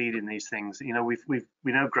and reseeding these things. You know, we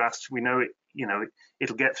know grass, we know it, you know,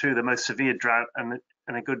 it'll get through the most severe drought and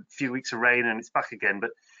a good few weeks of rain and it's back again.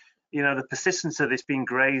 But, you know, the persistence of this being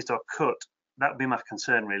grazed or cut, that would be my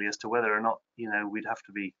concern really, as to whether or not, you know, we'd have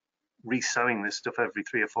to be re-sowing this stuff every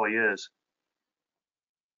 3 or 4 years.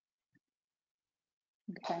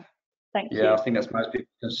 Okay, thank you. Yeah, I think that's most people's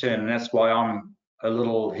concern, and that's why I'm a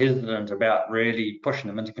little hesitant about really pushing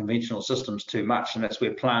them into conventional systems too much, and that's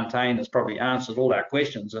where plantain has probably answered all our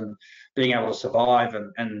questions and being able to survive,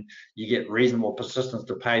 and you get reasonable persistence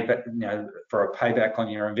to pay back, for a payback on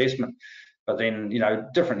your investment. But then,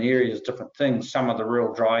 different areas, different things. Some of the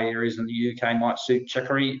real dry areas in the UK might suit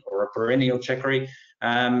chicory or a perennial chicory,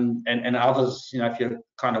 and others, if you're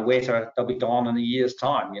kind of wetter, they'll be gone in a year's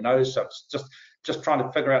time. So it's just trying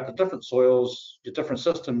to figure out the different soils, your different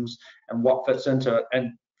systems, and what fits into it.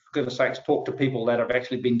 And for goodness sakes, talk to people that have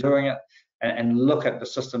actually been doing it, and look at the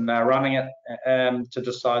system they're running it, to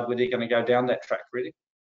decide whether you're going to go down that track, really.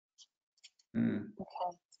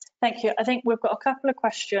 Okay, thank you. I think we've got a couple of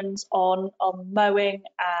questions on mowing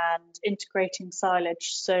and integrating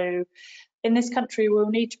silage. So in this country, we'll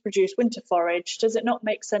need to produce winter forage. Does it not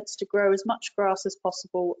make sense to grow as much grass as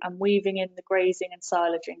possible and weaving in the grazing and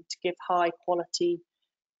silaging to give high quality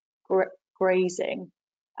grazing?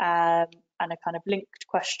 And a kind of linked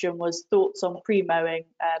question was thoughts on pre-mowing,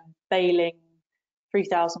 baling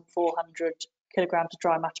 3,400 kilograms of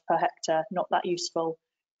dry matter per hectare, not that useful,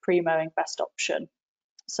 pre-mowing best option.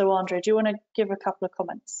 So Andre, do you want to give a couple of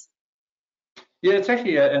comments? Yeah, it's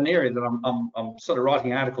actually an area that I'm sort of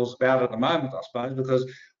writing articles about at the moment, I suppose,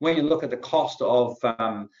 because when you look at the cost of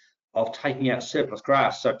taking out surplus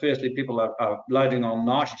grass, so firstly people are loading on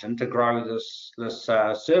nitrogen to grow this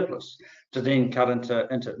surplus, to then cut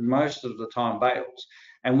into most of the time bales.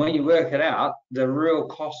 And when you work it out, the real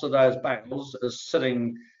cost of those bales is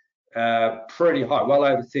sitting pretty high, well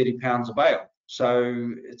over £30 a bale.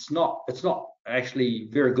 So it's not actually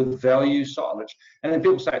very good value silage. And then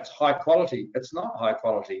people say it's high quality. It's not high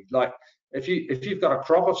quality. Like if you've got a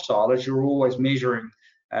crop of silage, you're always measuring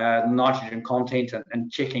nitrogen content and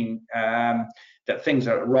checking that things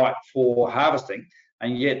are right for harvesting.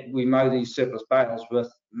 And yet we mow these surplus bales with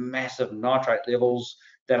massive nitrate levels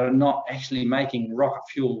that are not actually making rocket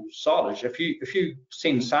fuel silage. If you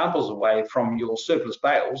send samples away from your surplus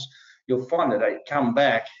bales, you'll find that they come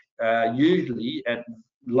back usually at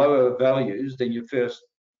lower values than your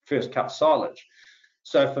first cut silage.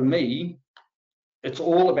 So for me, it's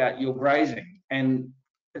all about your grazing, and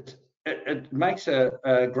it makes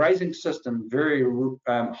a grazing system very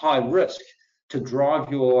high risk to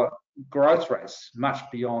drive your growth rates much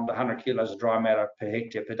beyond 100 kilos of dry matter per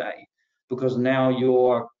hectare per day, because now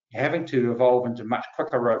you're having to evolve into much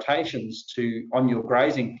quicker rotations on your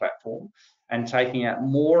grazing platform and taking out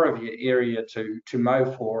more of your area to mow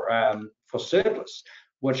for surplus,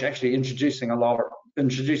 which actually introduces a lot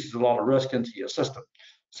of risk into your system.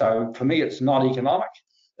 So for me, it's not economic.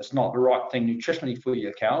 It's not the right thing nutritionally for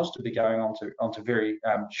your cows to be going onto very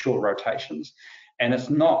short rotations, and it's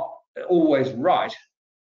not always right.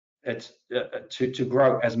 It's to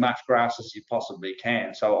grow as much grass as you possibly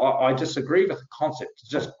can. So I disagree with the concept to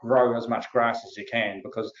just grow as much grass as you can,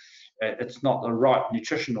 because it's not the right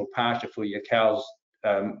nutritional pasture for your cows,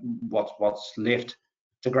 what's left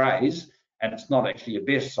to graze, and it's not actually your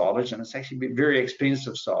best silage, and it's actually very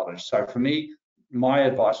expensive silage. So for me, my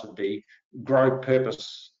advice would be grow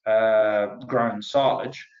purpose grown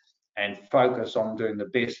silage and focus on doing the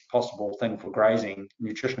best possible thing for grazing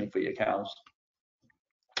nutritionally for your cows.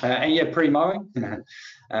 And yeah, pre-mowing,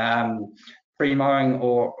 pre-mowing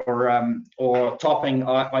or topping.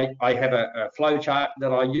 I have a flow chart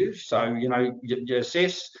that I use. So you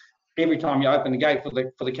assess every time you open the gate for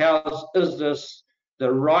the cows. Is this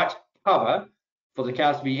the right cover for the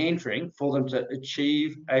cows to be entering for them to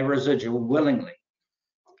achieve a residual willingly?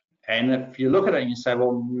 And if you look at it and you say,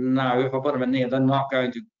 well, no, if I put them in there, they're not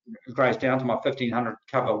going to graze down to my 1500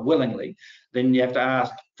 cover willingly, then you have to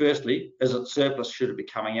ask, firstly, is it surplus? Should it be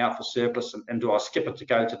coming out for surplus? And do I skip it to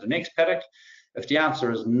go to the next paddock? If the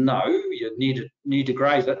answer is no, you need to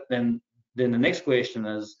graze it, then the next question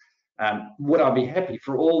is, would I be happy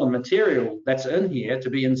for all the material that's in here to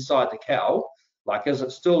be inside the cow? Like, is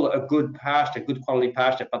it still a good pasture, good quality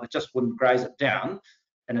pasture, but it just wouldn't graze it down?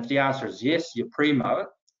 And if the answer is yes, you pre-mow it.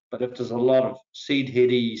 But if there's a lot of seed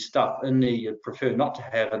heady stuff in there you'd prefer not to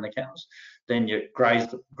have in the cows, then you graze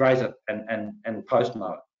it and post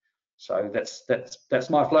mow it. So that's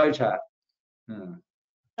my flow chart.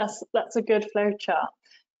 That's a good flow chart.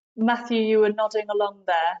 Matthew, you were nodding along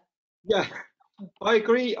there. Yeah, I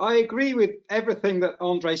agree with everything that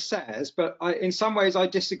Andre says, but in some ways I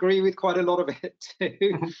disagree with quite a lot of it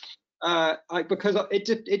too, because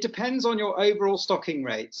it depends on your overall stocking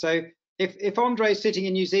rate. So if Andre is sitting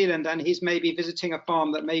in New Zealand and he's maybe visiting a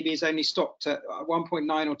farm that maybe is only stocked at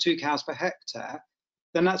 1.9 or 2 cows per hectare,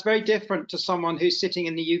 then that's very different to someone who's sitting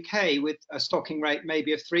in the UK with a stocking rate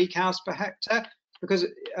maybe of 3 cows per hectare, because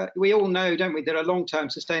we all know, don't we, that a long-term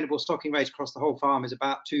sustainable stocking rate across the whole farm is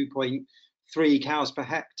about 2.3 3 cows per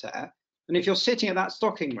hectare. And if you're sitting at that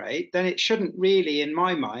stocking rate, then it shouldn't really, in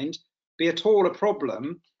my mind, be at all a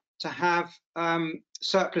problem to have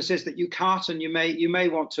surpluses that you cut, and you may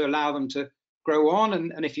want to allow them to grow on.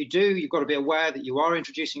 And if you do, you've got to be aware that you are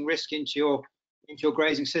introducing risk into your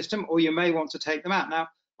grazing system, or you may want to take them out. Now,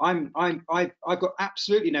 I've got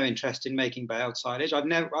absolutely no interest in making baled silage.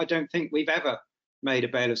 I don't think we've ever made a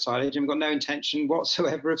bale of silage, and we've got no intention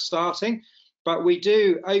whatsoever of starting. But we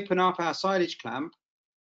do open up our silage clamp.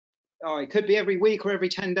 Oh, it could be every week or every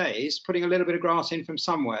 10 days, putting a little bit of grass in from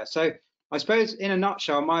somewhere. So I suppose in a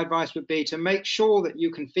nutshell, my advice would be to make sure that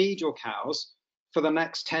you can feed your cows for the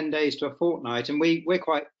next 10 days to a fortnight. And we're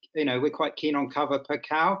quite keen on cover per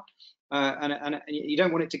cow. And you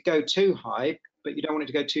don't want it to go too high, but you don't want it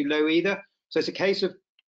to go too low either. So it's a case of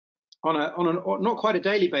on a not quite a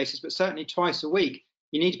daily basis, but certainly twice a week,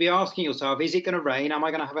 you need to be asking yourself, is it going to rain? Am I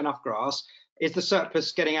going to have enough grass? Is the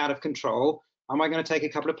surplus getting out of control? Am I going to take a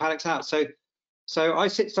couple of paddocks out? So I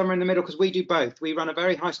sit somewhere in the middle, because we do both. We run a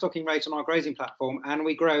very high stocking rate on our grazing platform, and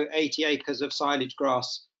we grow 80 acres of silage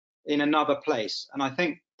grass in another place. And I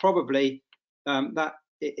think probably that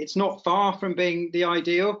it's not far from being the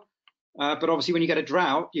ideal. But obviously, when you get a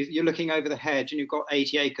drought, you're looking over the hedge, and you've got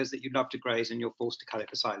 80 acres that you'd love to graze, and you're forced to cut it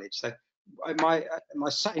for silage. So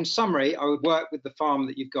in summary, I would work with the farm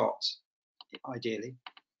that you've got, ideally.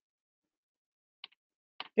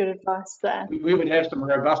 Good advice there. We would have some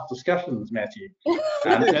robust discussions, Matthew.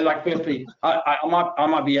 Like, firstly, I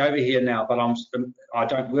might be over here now, but I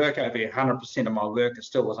don't work over here. 100% of my work is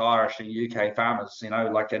still with Irish and UK farmers, you know,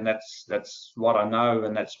 like, and that's what I know,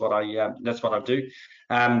 and that's what I do.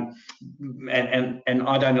 And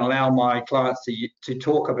I don't allow my clients to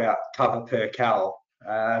talk about cover per cow.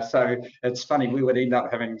 So it's funny, we would end up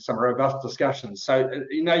having some robust discussions. So,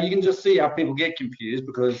 you know, you can just see how people get confused,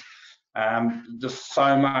 because just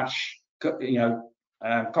so much, you know,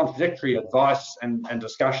 contradictory advice and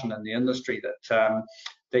discussion in the industry that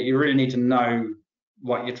you really need to know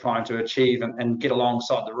what you're trying to achieve and get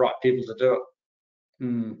alongside the right people to do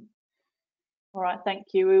it. All right, thank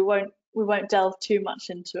you. We won't delve too much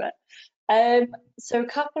into it. So a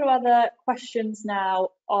couple of other questions now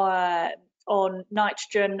on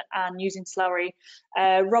nitrogen and using slurry.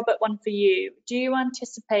 Robert, one for you. Do you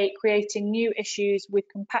anticipate creating new issues with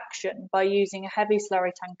compaction by using a heavy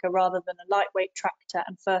slurry tanker rather than a lightweight tractor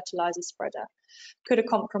and fertilizer spreader? Could a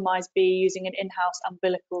compromise be using an in-house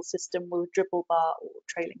umbilical system with dribble bar or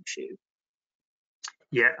trailing shoe?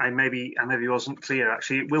 Yeah, I maybe wasn't clear.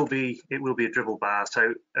 Actually, it will be a dribble bar.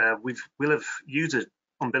 So we'll have used an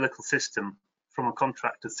umbilical system from a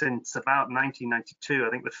contractor since about 1992. I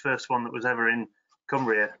think the first one that was ever in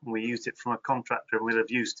Cumbria, and we used it from a contractor, and we'll have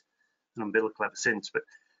used an umbilical ever since. But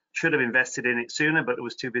should have invested in it sooner, but it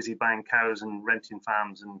was too busy buying cows and renting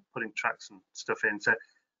farms and putting tracks and stuff in. So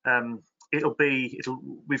we'll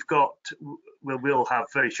have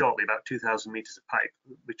very shortly about 2,000 meters of pipe,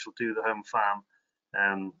 which will do the home farm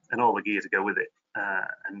and all the gear to go with it.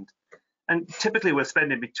 And typically we're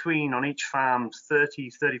spending between, on each farm,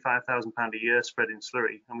 30,000 to 35,000 pound a year spreading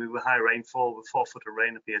slurry, and we were high rainfall with 4 foot of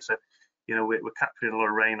rain up here, so you know we're capturing a lot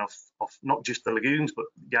of rain off not just the lagoons but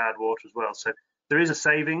yard water as well. So there is a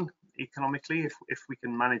saving economically if we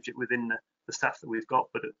can manage it within the staff that we've got,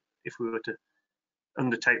 but if we were to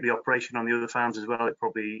undertake the operation on the other farms as well, it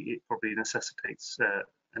probably necessitates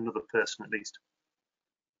another person at least.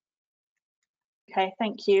 Okay,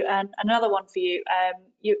 thank you. And another one for you.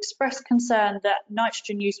 You expressed concern that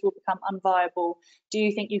nitrogen use will become unviable. Do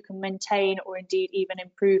you think you can maintain or indeed even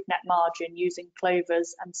improve net margin using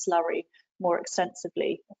clovers and slurry more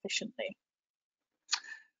extensively, efficiently?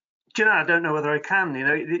 Do you know, I don't know whether I can. You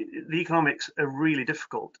know, the economics are really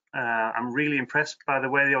difficult. I'm really impressed by the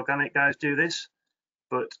way the organic guys do this,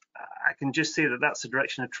 but I can just see that that's the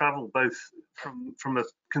direction of travel, both from a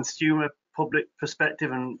consumer public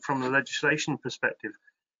perspective and from the legislation perspective.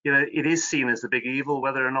 You know, it is seen as the big evil,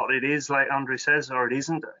 whether or not it is, like Andre says, or it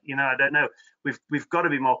isn't. You know, I don't know. We've got to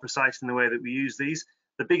be more precise in the way that we use these.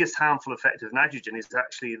 The biggest harmful effect of nitrogen is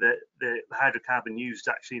actually the hydrocarbon used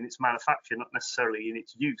actually in its manufacture, not necessarily in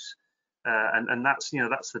its use. And that's, you know,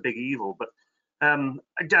 that's the big evil. But I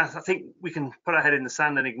think we can put our head in the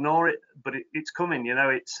sand and ignore it, but it's coming. You know,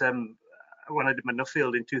 it's when I did my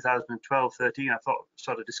Nuffield in 2012-13, I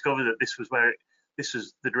sort of discovered that this was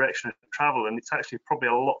the direction of travel, and it's actually probably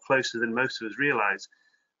a lot closer than most of us realise.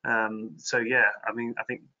 So yeah, I mean, I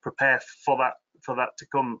think prepare for that to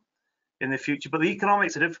come in the future. But the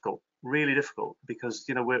economics are difficult, really difficult, because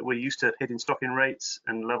you know we're used to hitting stocking rates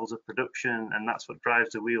and levels of production, and that's what drives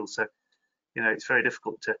the wheel. So you know, it's very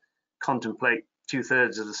difficult to contemplate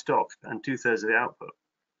 2/3 of the stock and 2/3 of the output.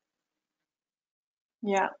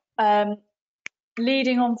 Yeah.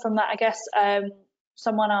 Leading on from that, I guess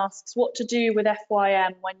someone asks what to do with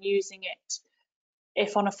FYM when using it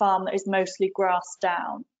if on a farm that is mostly grassed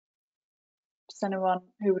down. Does anyone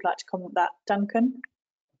who would like to comment that? Duncan?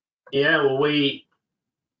 Yeah, well, we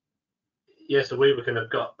were going to have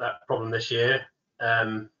got that problem this year.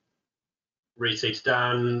 Reseed's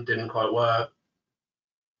done, didn't quite work.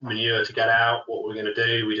 Manure to get out, what we're going to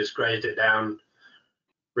do, we just grazed it down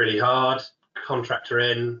really hard, contractor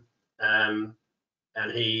in, and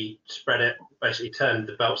he spread it, basically turned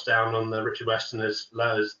the belts down on the Richard Weston as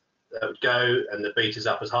low as that would go, and the beaters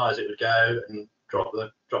up as high as it would go, and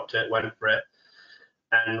dropped it, went for it.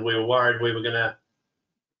 And we were worried we were going to,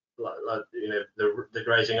 the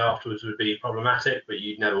grazing afterwards would be problematic, but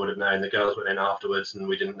you never would have known. The girls went in afterwards, and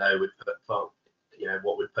we didn't know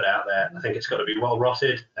what we'd put out there. I think it's got to be well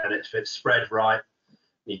rotted, and if it's spread right,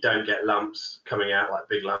 you don't get lumps coming out like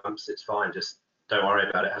big lumps. It's fine. Just don't worry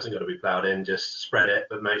about it. It hasn't got to be ploughed in. Just spread it,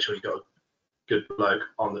 but make sure you've got a good bloke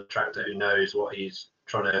on the tractor who knows what he's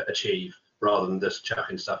trying to achieve, rather than just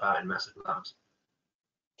chucking stuff out in massive lumps.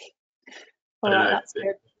 All right, that's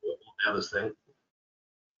good. What the others think.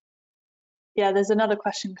 Yeah, there's another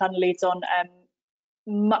question kind of leads on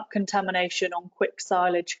muck contamination on quick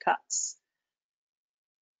silage cuts.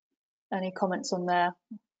 Any comments on there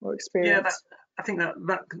or experience? Yeah, I think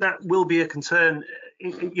that will be a concern.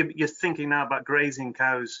 You're thinking now about grazing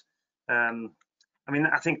cows. I mean,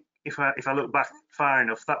 I think if I look back far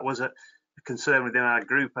enough, that was a concern within our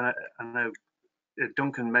group, and I know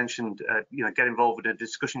Duncan mentioned get involved with a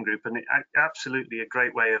discussion group, and absolutely a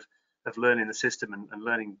great way of learning the system and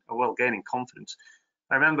learning, well, gaining confidence.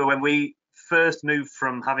 I remember when we first moved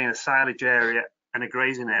from having a silage area and a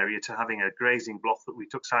grazing area to having a grazing block that we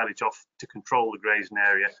took silage off to control the grazing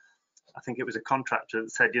area. I think it was a contractor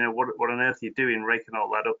that said, what on earth are you doing, raking all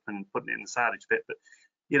that up and putting it in the silage bit? But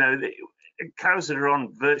the cows that are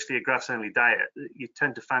on virtually a grass-only diet, you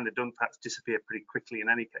tend to find the dung pats disappear pretty quickly in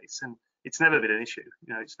any case, and it's never been an issue.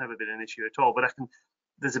 It's never been an issue at all. But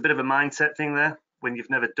there's a bit of a mindset thing there when you've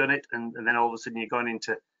never done it, and then all of a sudden you're going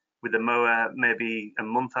into with a mower maybe a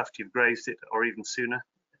month after you've grazed it, or even sooner,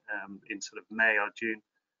 in sort of May or June.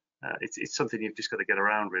 It's something you've just got to get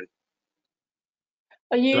around, really.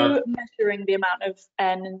 Are you measuring the amount of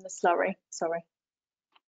N in the slurry? Sorry.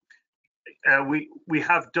 We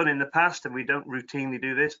have done in the past, and we don't routinely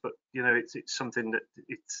do this, but it's something that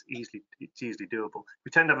it's easily doable.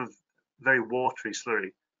 We tend to have a very watery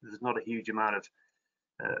slurry. There's not a huge amount of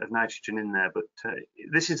nitrogen in there, but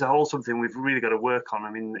this is a whole something we've really got to work on.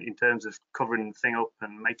 I mean, in terms of covering the thing up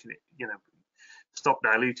and making it, stop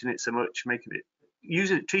diluting it so much,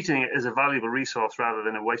 treating it as a valuable resource rather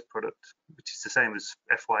than a waste product, which is the same as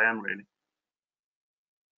FYM, really.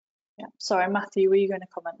 Yeah. Sorry, Matthew, were you going to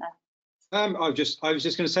comment there? I was just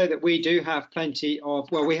going to say that we do have plenty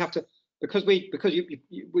of, well, we have to, because we're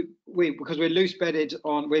loose bedded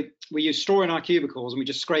on, we use straw in our cubicles and we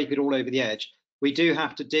just scrape it all over the edge. We do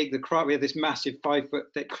have to dig the crust. We have this massive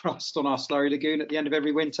 5-foot thick crust on our slurry lagoon at the end of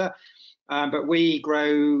every winter. But we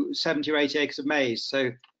grow 70 or 80 acres of maize,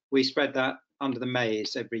 so we spread that under the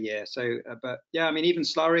maize every year. So, but yeah, I mean, even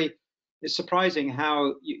slurry, it's surprising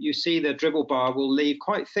how you see the dribble bar will leave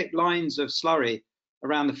quite thick lines of slurry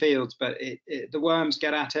around the fields, but the worms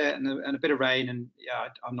get at it, and a bit of rain, and yeah,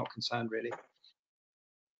 I'm not concerned really.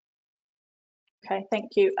 Okay,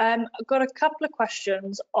 thank you. I've got a couple of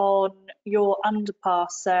questions on your underpass,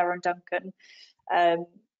 Sarah and Duncan.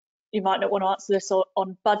 You might not want to answer this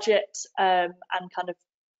on budget and kind of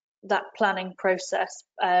that planning process,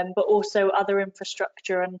 but also other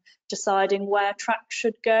infrastructure and deciding where tracks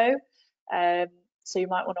should go. So you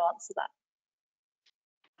might want to answer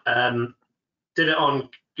that. Did it on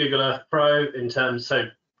Google Earth Pro in terms, so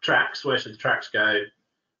tracks, where should the tracks go?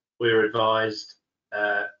 We were advised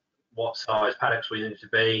what size paddocks we needed to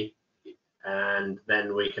be, and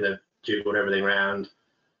then we kind of jiggled everything around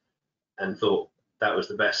and thought that was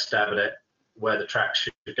the best stab at it, where the tracks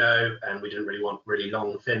should go, and we didn't really want really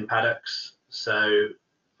long, thin paddocks. So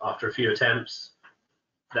after a few attempts,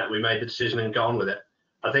 that we made the decision and got on with it.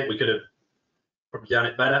 I think we could have probably done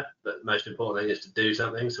it better, but the most important thing is to do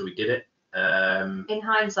something, so we did it. In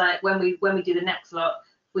hindsight, when we do the next lot,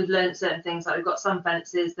 we've learned certain things, like we've got some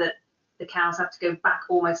fences that the cows have to go back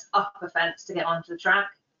almost up a fence to get onto the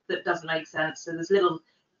track. That doesn't make sense. So there's little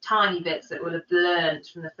tiny bits that we'll have learned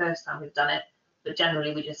from the first time we've done it, but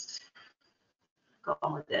generally we just got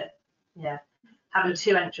on with it. Yeah, having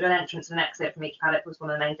an entrance and an exit from each paddock was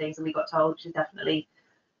one of the main things that we got told, which is definitely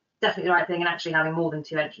the right thing, and actually having more than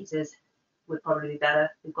 2 entrances would probably be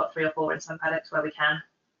better. We've got 3 or 4 in some paddocks where we can.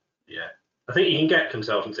 Yeah, I think you can get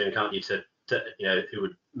consultants in, can't you, to who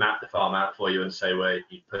would map the farm out for you and say where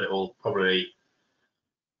you put it all. Probably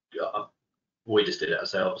we just did it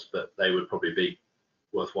ourselves, but they would probably be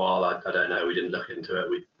worthwhile. I don't know. We didn't look into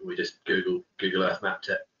it. We just Google Earth mapped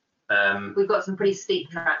it. We've got some pretty steep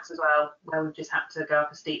tracks as well, where we've just had to go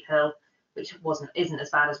up a steep hill, which isn't as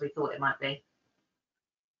bad as we thought it might be.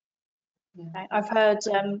 Okay. I've heard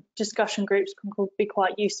discussion groups can be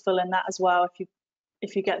quite useful in that as well.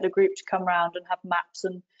 If you get the group to come round and have maps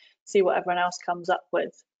and see what everyone else comes up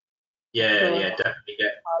with. Yeah, definitely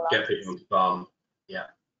get people on the farm. Yeah.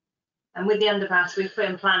 And with the underpass, we've put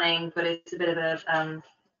in planning, but it's a bit of a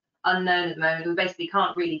unknown at the moment. We basically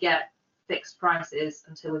can't really get fixed prices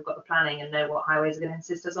until we've got the planning and know what highways are going to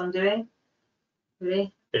insist us on doing.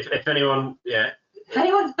 Really? If anyone, if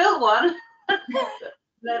anyone's built one,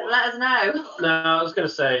 let us know. No, I was going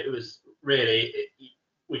to say it was really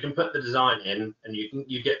we can put the design in and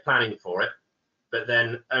you get planning for it, but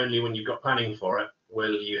then only when you've got planning for it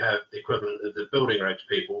will you have the equivalent of the building regs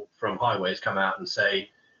people from highways come out and say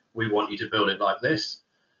we want you to build it like this,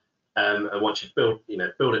 and once you've built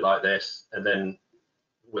it like this, and then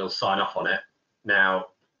we'll sign off on it. Now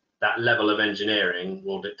that level of engineering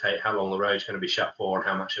will dictate how long the road's going to be shut for and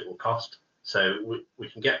how much it will cost. So we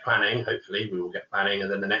can get planning, hopefully we will get planning,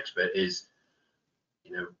 and then the next bit is,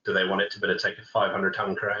 do they want it to be able to take a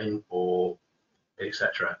 500-ton crane or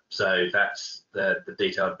etc. So that's the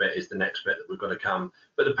detailed bit is the next bit that we've got to come.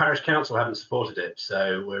 But the parish council haven't supported it,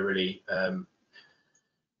 so we're really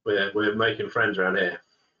we're making friends around here.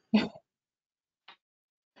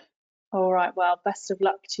 All right, well, best of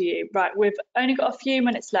luck to you. Right, we've only got a few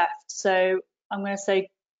minutes left, so I'm going to say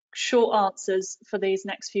short answers for these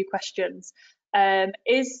next few questions.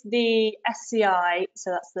 Is the SCI,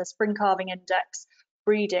 so that's the spring calving index,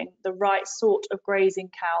 breeding the right sort of grazing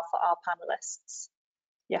cow for our panelists?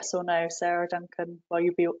 Yes or no, Sarah, Duncan? Well,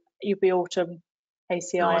 you'd be autumn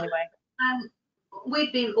ACI anyway.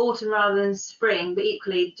 We'd be autumn rather than spring, but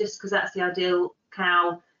equally, just because that's the ideal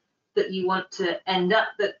cow that you want to end up,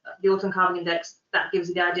 that the autumn calving index, that gives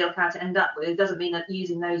you the ideal cow to end up with. It doesn't mean that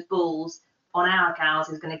using those bulls on our cows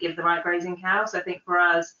is going to give the right grazing cow. So I think for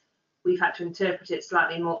us, we've had to interpret it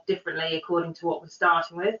slightly more differently according to what we're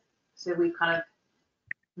starting with. So we've kind of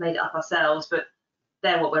made it up ourselves, but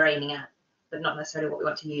they're what we're aiming at, but not necessarily what we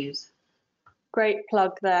want to use. Great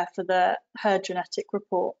plug there for the herd genetic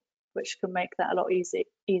report, which can make that a lot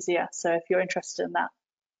easier. So if you're interested in that,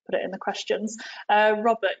 put it in the questions.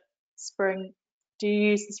 Robert, do you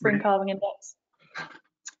use the spring calving index?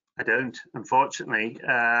 I don't, unfortunately.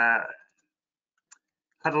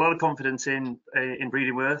 Had a lot of confidence in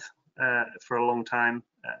breeding worth for a long time.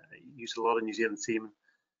 Used a lot of New Zealand semen.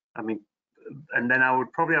 I mean, and then I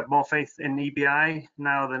would probably have more faith in EBI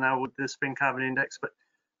now than I would the spring calving index. But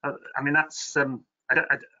I mean, that's I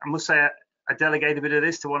must say I delegate a bit of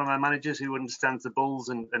this to one of my managers who understands the bulls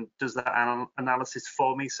and does that analysis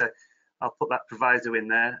for me. So I'll put that proviso in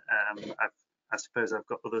there. I suppose I've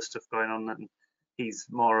got other stuff going on, and he's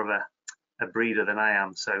more of a breeder than I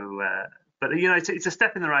am. So, but it's a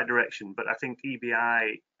step in the right direction. But I think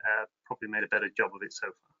EBI probably made a better job of it so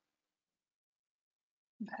far.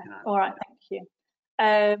 Okay. All right, thank you.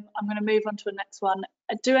 I'm going to move on to the next one.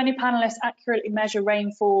 Do any panelists accurately measure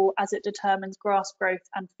rainfall as it determines grass growth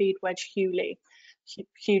and feed wedge hugely?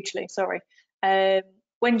 Sorry.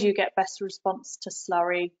 When do you get best response to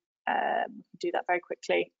slurry? Do that very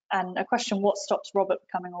quickly. And a question: what stops Robert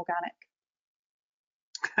becoming organic?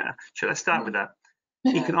 Should I start with that?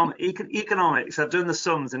 Economics. I've done the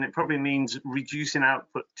sums, and it probably means reducing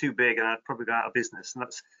output too big, and I'd probably go out of business. And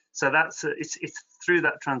it's through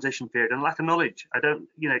that transition period and lack of knowledge.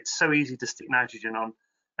 It's so easy to stick nitrogen on,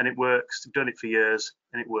 and it works. I've done it for years,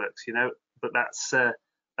 and it works. But that's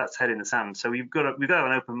head in the sand. So we've got to have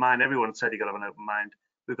an open mind. Everyone said you've got to have an open mind.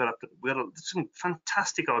 We've got some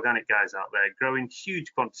fantastic organic guys out there growing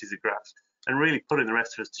huge quantities of grass and really putting the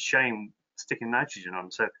rest of us to shame sticking nitrogen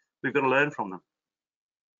on. So we've got to learn from them.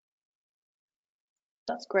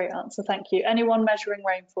 That's a great answer, thank you. Anyone measuring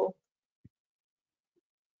rainfall?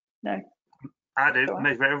 No. I do. I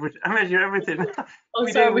measure everything. Oh,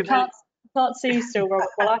 sorry, we can't see you still, Robert.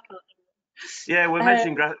 Well, I can't. Yeah, we're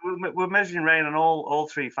measuring grass. We're measuring rain on all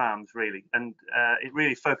three farms really, and it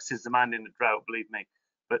really focuses the mind in the drought. Believe me.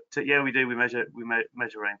 But yeah, we do. We measure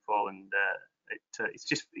rainfall, and it's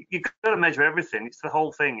just you've got to measure everything. It's the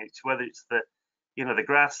whole thing. It's whether it's the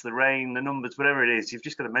grass, the rain, the numbers, whatever it is. You've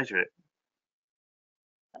just got to measure it.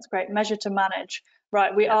 That's great. Measure to manage.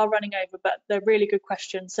 Right, we are running over, but they're really good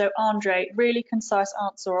questions. So Andre, really concise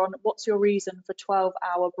answer on what's your reason for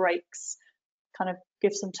 12-hour breaks? Kind of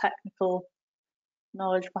give some technical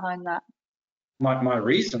knowledge behind that. My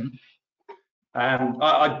reason,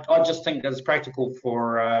 I just think that it's practical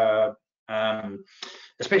for,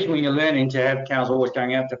 especially when you're learning, to have cows always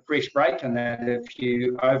going out to fresh break, and that if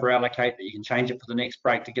you over allocate, that you can change it for the next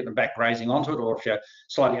break to get them back grazing onto it, or if you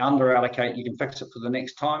slightly under allocate, you can fix it for the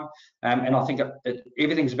next time. And I think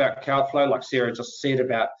everything's about cow flow, like Sarah just said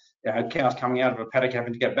about cows coming out of a paddock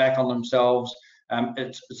having to get back on themselves.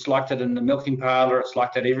 It's like that in the milking parlour, it's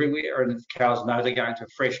like that everywhere, and if cows know they're going to a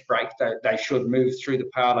fresh break, they should move through the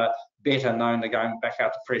parlour better knowing they're going back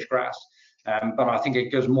out to fresh grass. But I think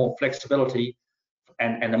it gives more flexibility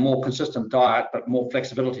and a more consistent diet, but more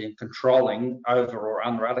flexibility in controlling over or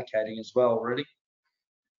under allocating as well, really.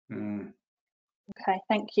 Okay,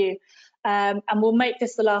 thank you. And we'll make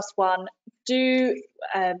this the last one. Do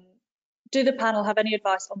the panel have any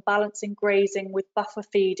advice on balancing grazing with buffer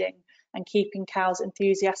feeding and keeping cows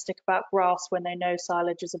enthusiastic about grass when they know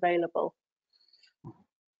silage is available?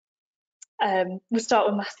 We'll start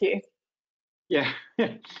with Matthew. Yeah,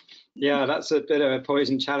 yeah, that's a bit of a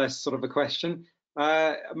poison chalice sort of a question.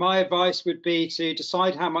 My advice would be to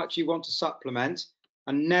decide how much you want to supplement,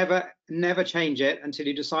 and never change it until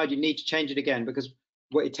you decide you need to change it again, because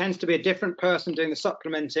it tends to be a different person doing the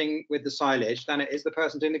supplementing with the silage than it is the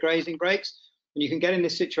person doing the grazing breaks. And you can get in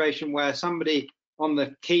this situation where somebody on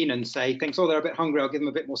the Keenan, say, thinks, oh, they're a bit hungry, I'll give them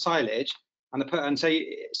a bit more silage,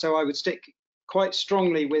 so I would stick quite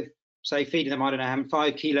strongly with, say, feeding them, I don't know,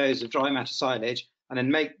 5 kilos of dry matter silage, and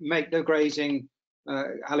then make the grazing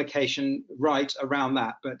allocation right around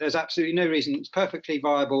that. But there's absolutely no reason. It's perfectly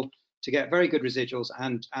viable to get very good residuals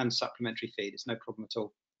and supplementary feed. It's no problem at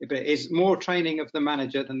all. But it is more training of the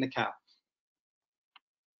manager than the cow.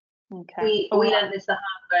 Okay. We learned this the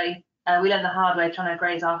hard way. We learned the hard way trying to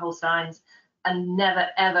graze our Holsteins, and never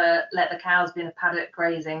ever let the cows be in a paddock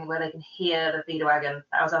grazing where they can hear the feeder wagon.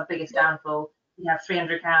 That was our biggest downfall. We have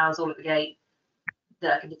 300 cows all at the gate.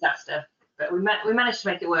 Like a disaster. But we managed to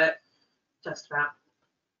make it work, just about.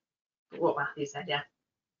 What Matthew said, yeah.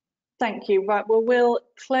 Thank you. Right, well, we'll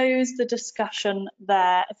close the discussion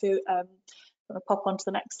there. If you want to pop on to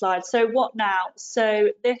the next slide. So what now?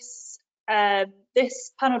 So this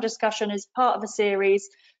panel discussion is part of a series.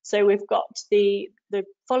 So we've got the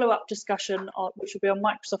follow-up discussion which will be on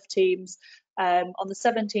Microsoft Teams on the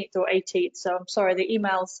 17th or 18th. So I'm sorry, the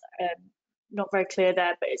email's not very clear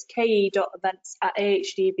there, but it's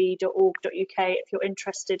ke.events@ahdb.org.uk if you're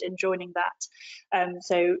interested in joining that.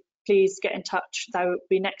 So please get in touch. That will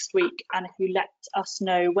be next week, and if you let us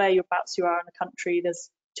know whereabouts you are in the country,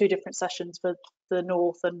 there's 2 different sessions for the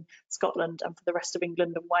North and Scotland and for the rest of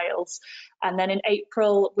England and Wales. And then in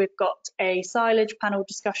April we've got a silage panel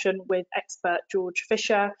discussion with expert George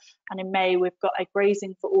Fisher, and in May we've got a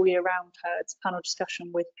grazing for all year round herds panel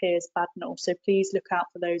discussion with Piers Badnell. So please look out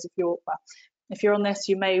for those. If you're on this,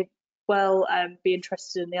 you may well be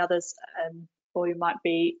interested in the others, or you might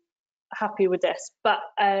be happy with this. But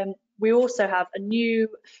we also have a new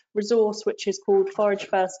resource which is called Forage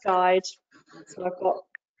First Guide. So I've got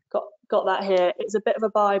that here. It's a bit of a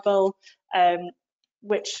Bible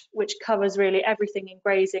which covers really everything in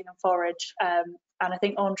grazing and forage, and I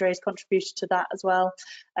think Andre's contributed to that as well,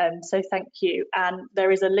 so thank you. And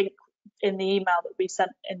there is a link in the email that we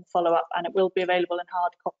sent in the follow-up, and it will be available in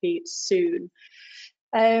hard copy soon.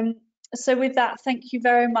 So with that, thank you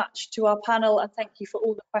very much to our panel, and thank you for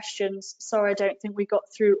all the questions. Sorry, I don't think we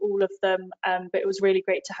got through all of them, but it was really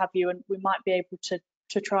great to have you, and we might be able to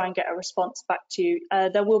try and get a response back to you.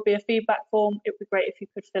 There will be a feedback form. It would be great if you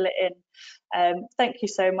could fill it in. Thank you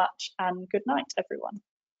so much, and good night, everyone.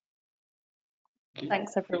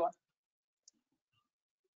 Thanks, everyone.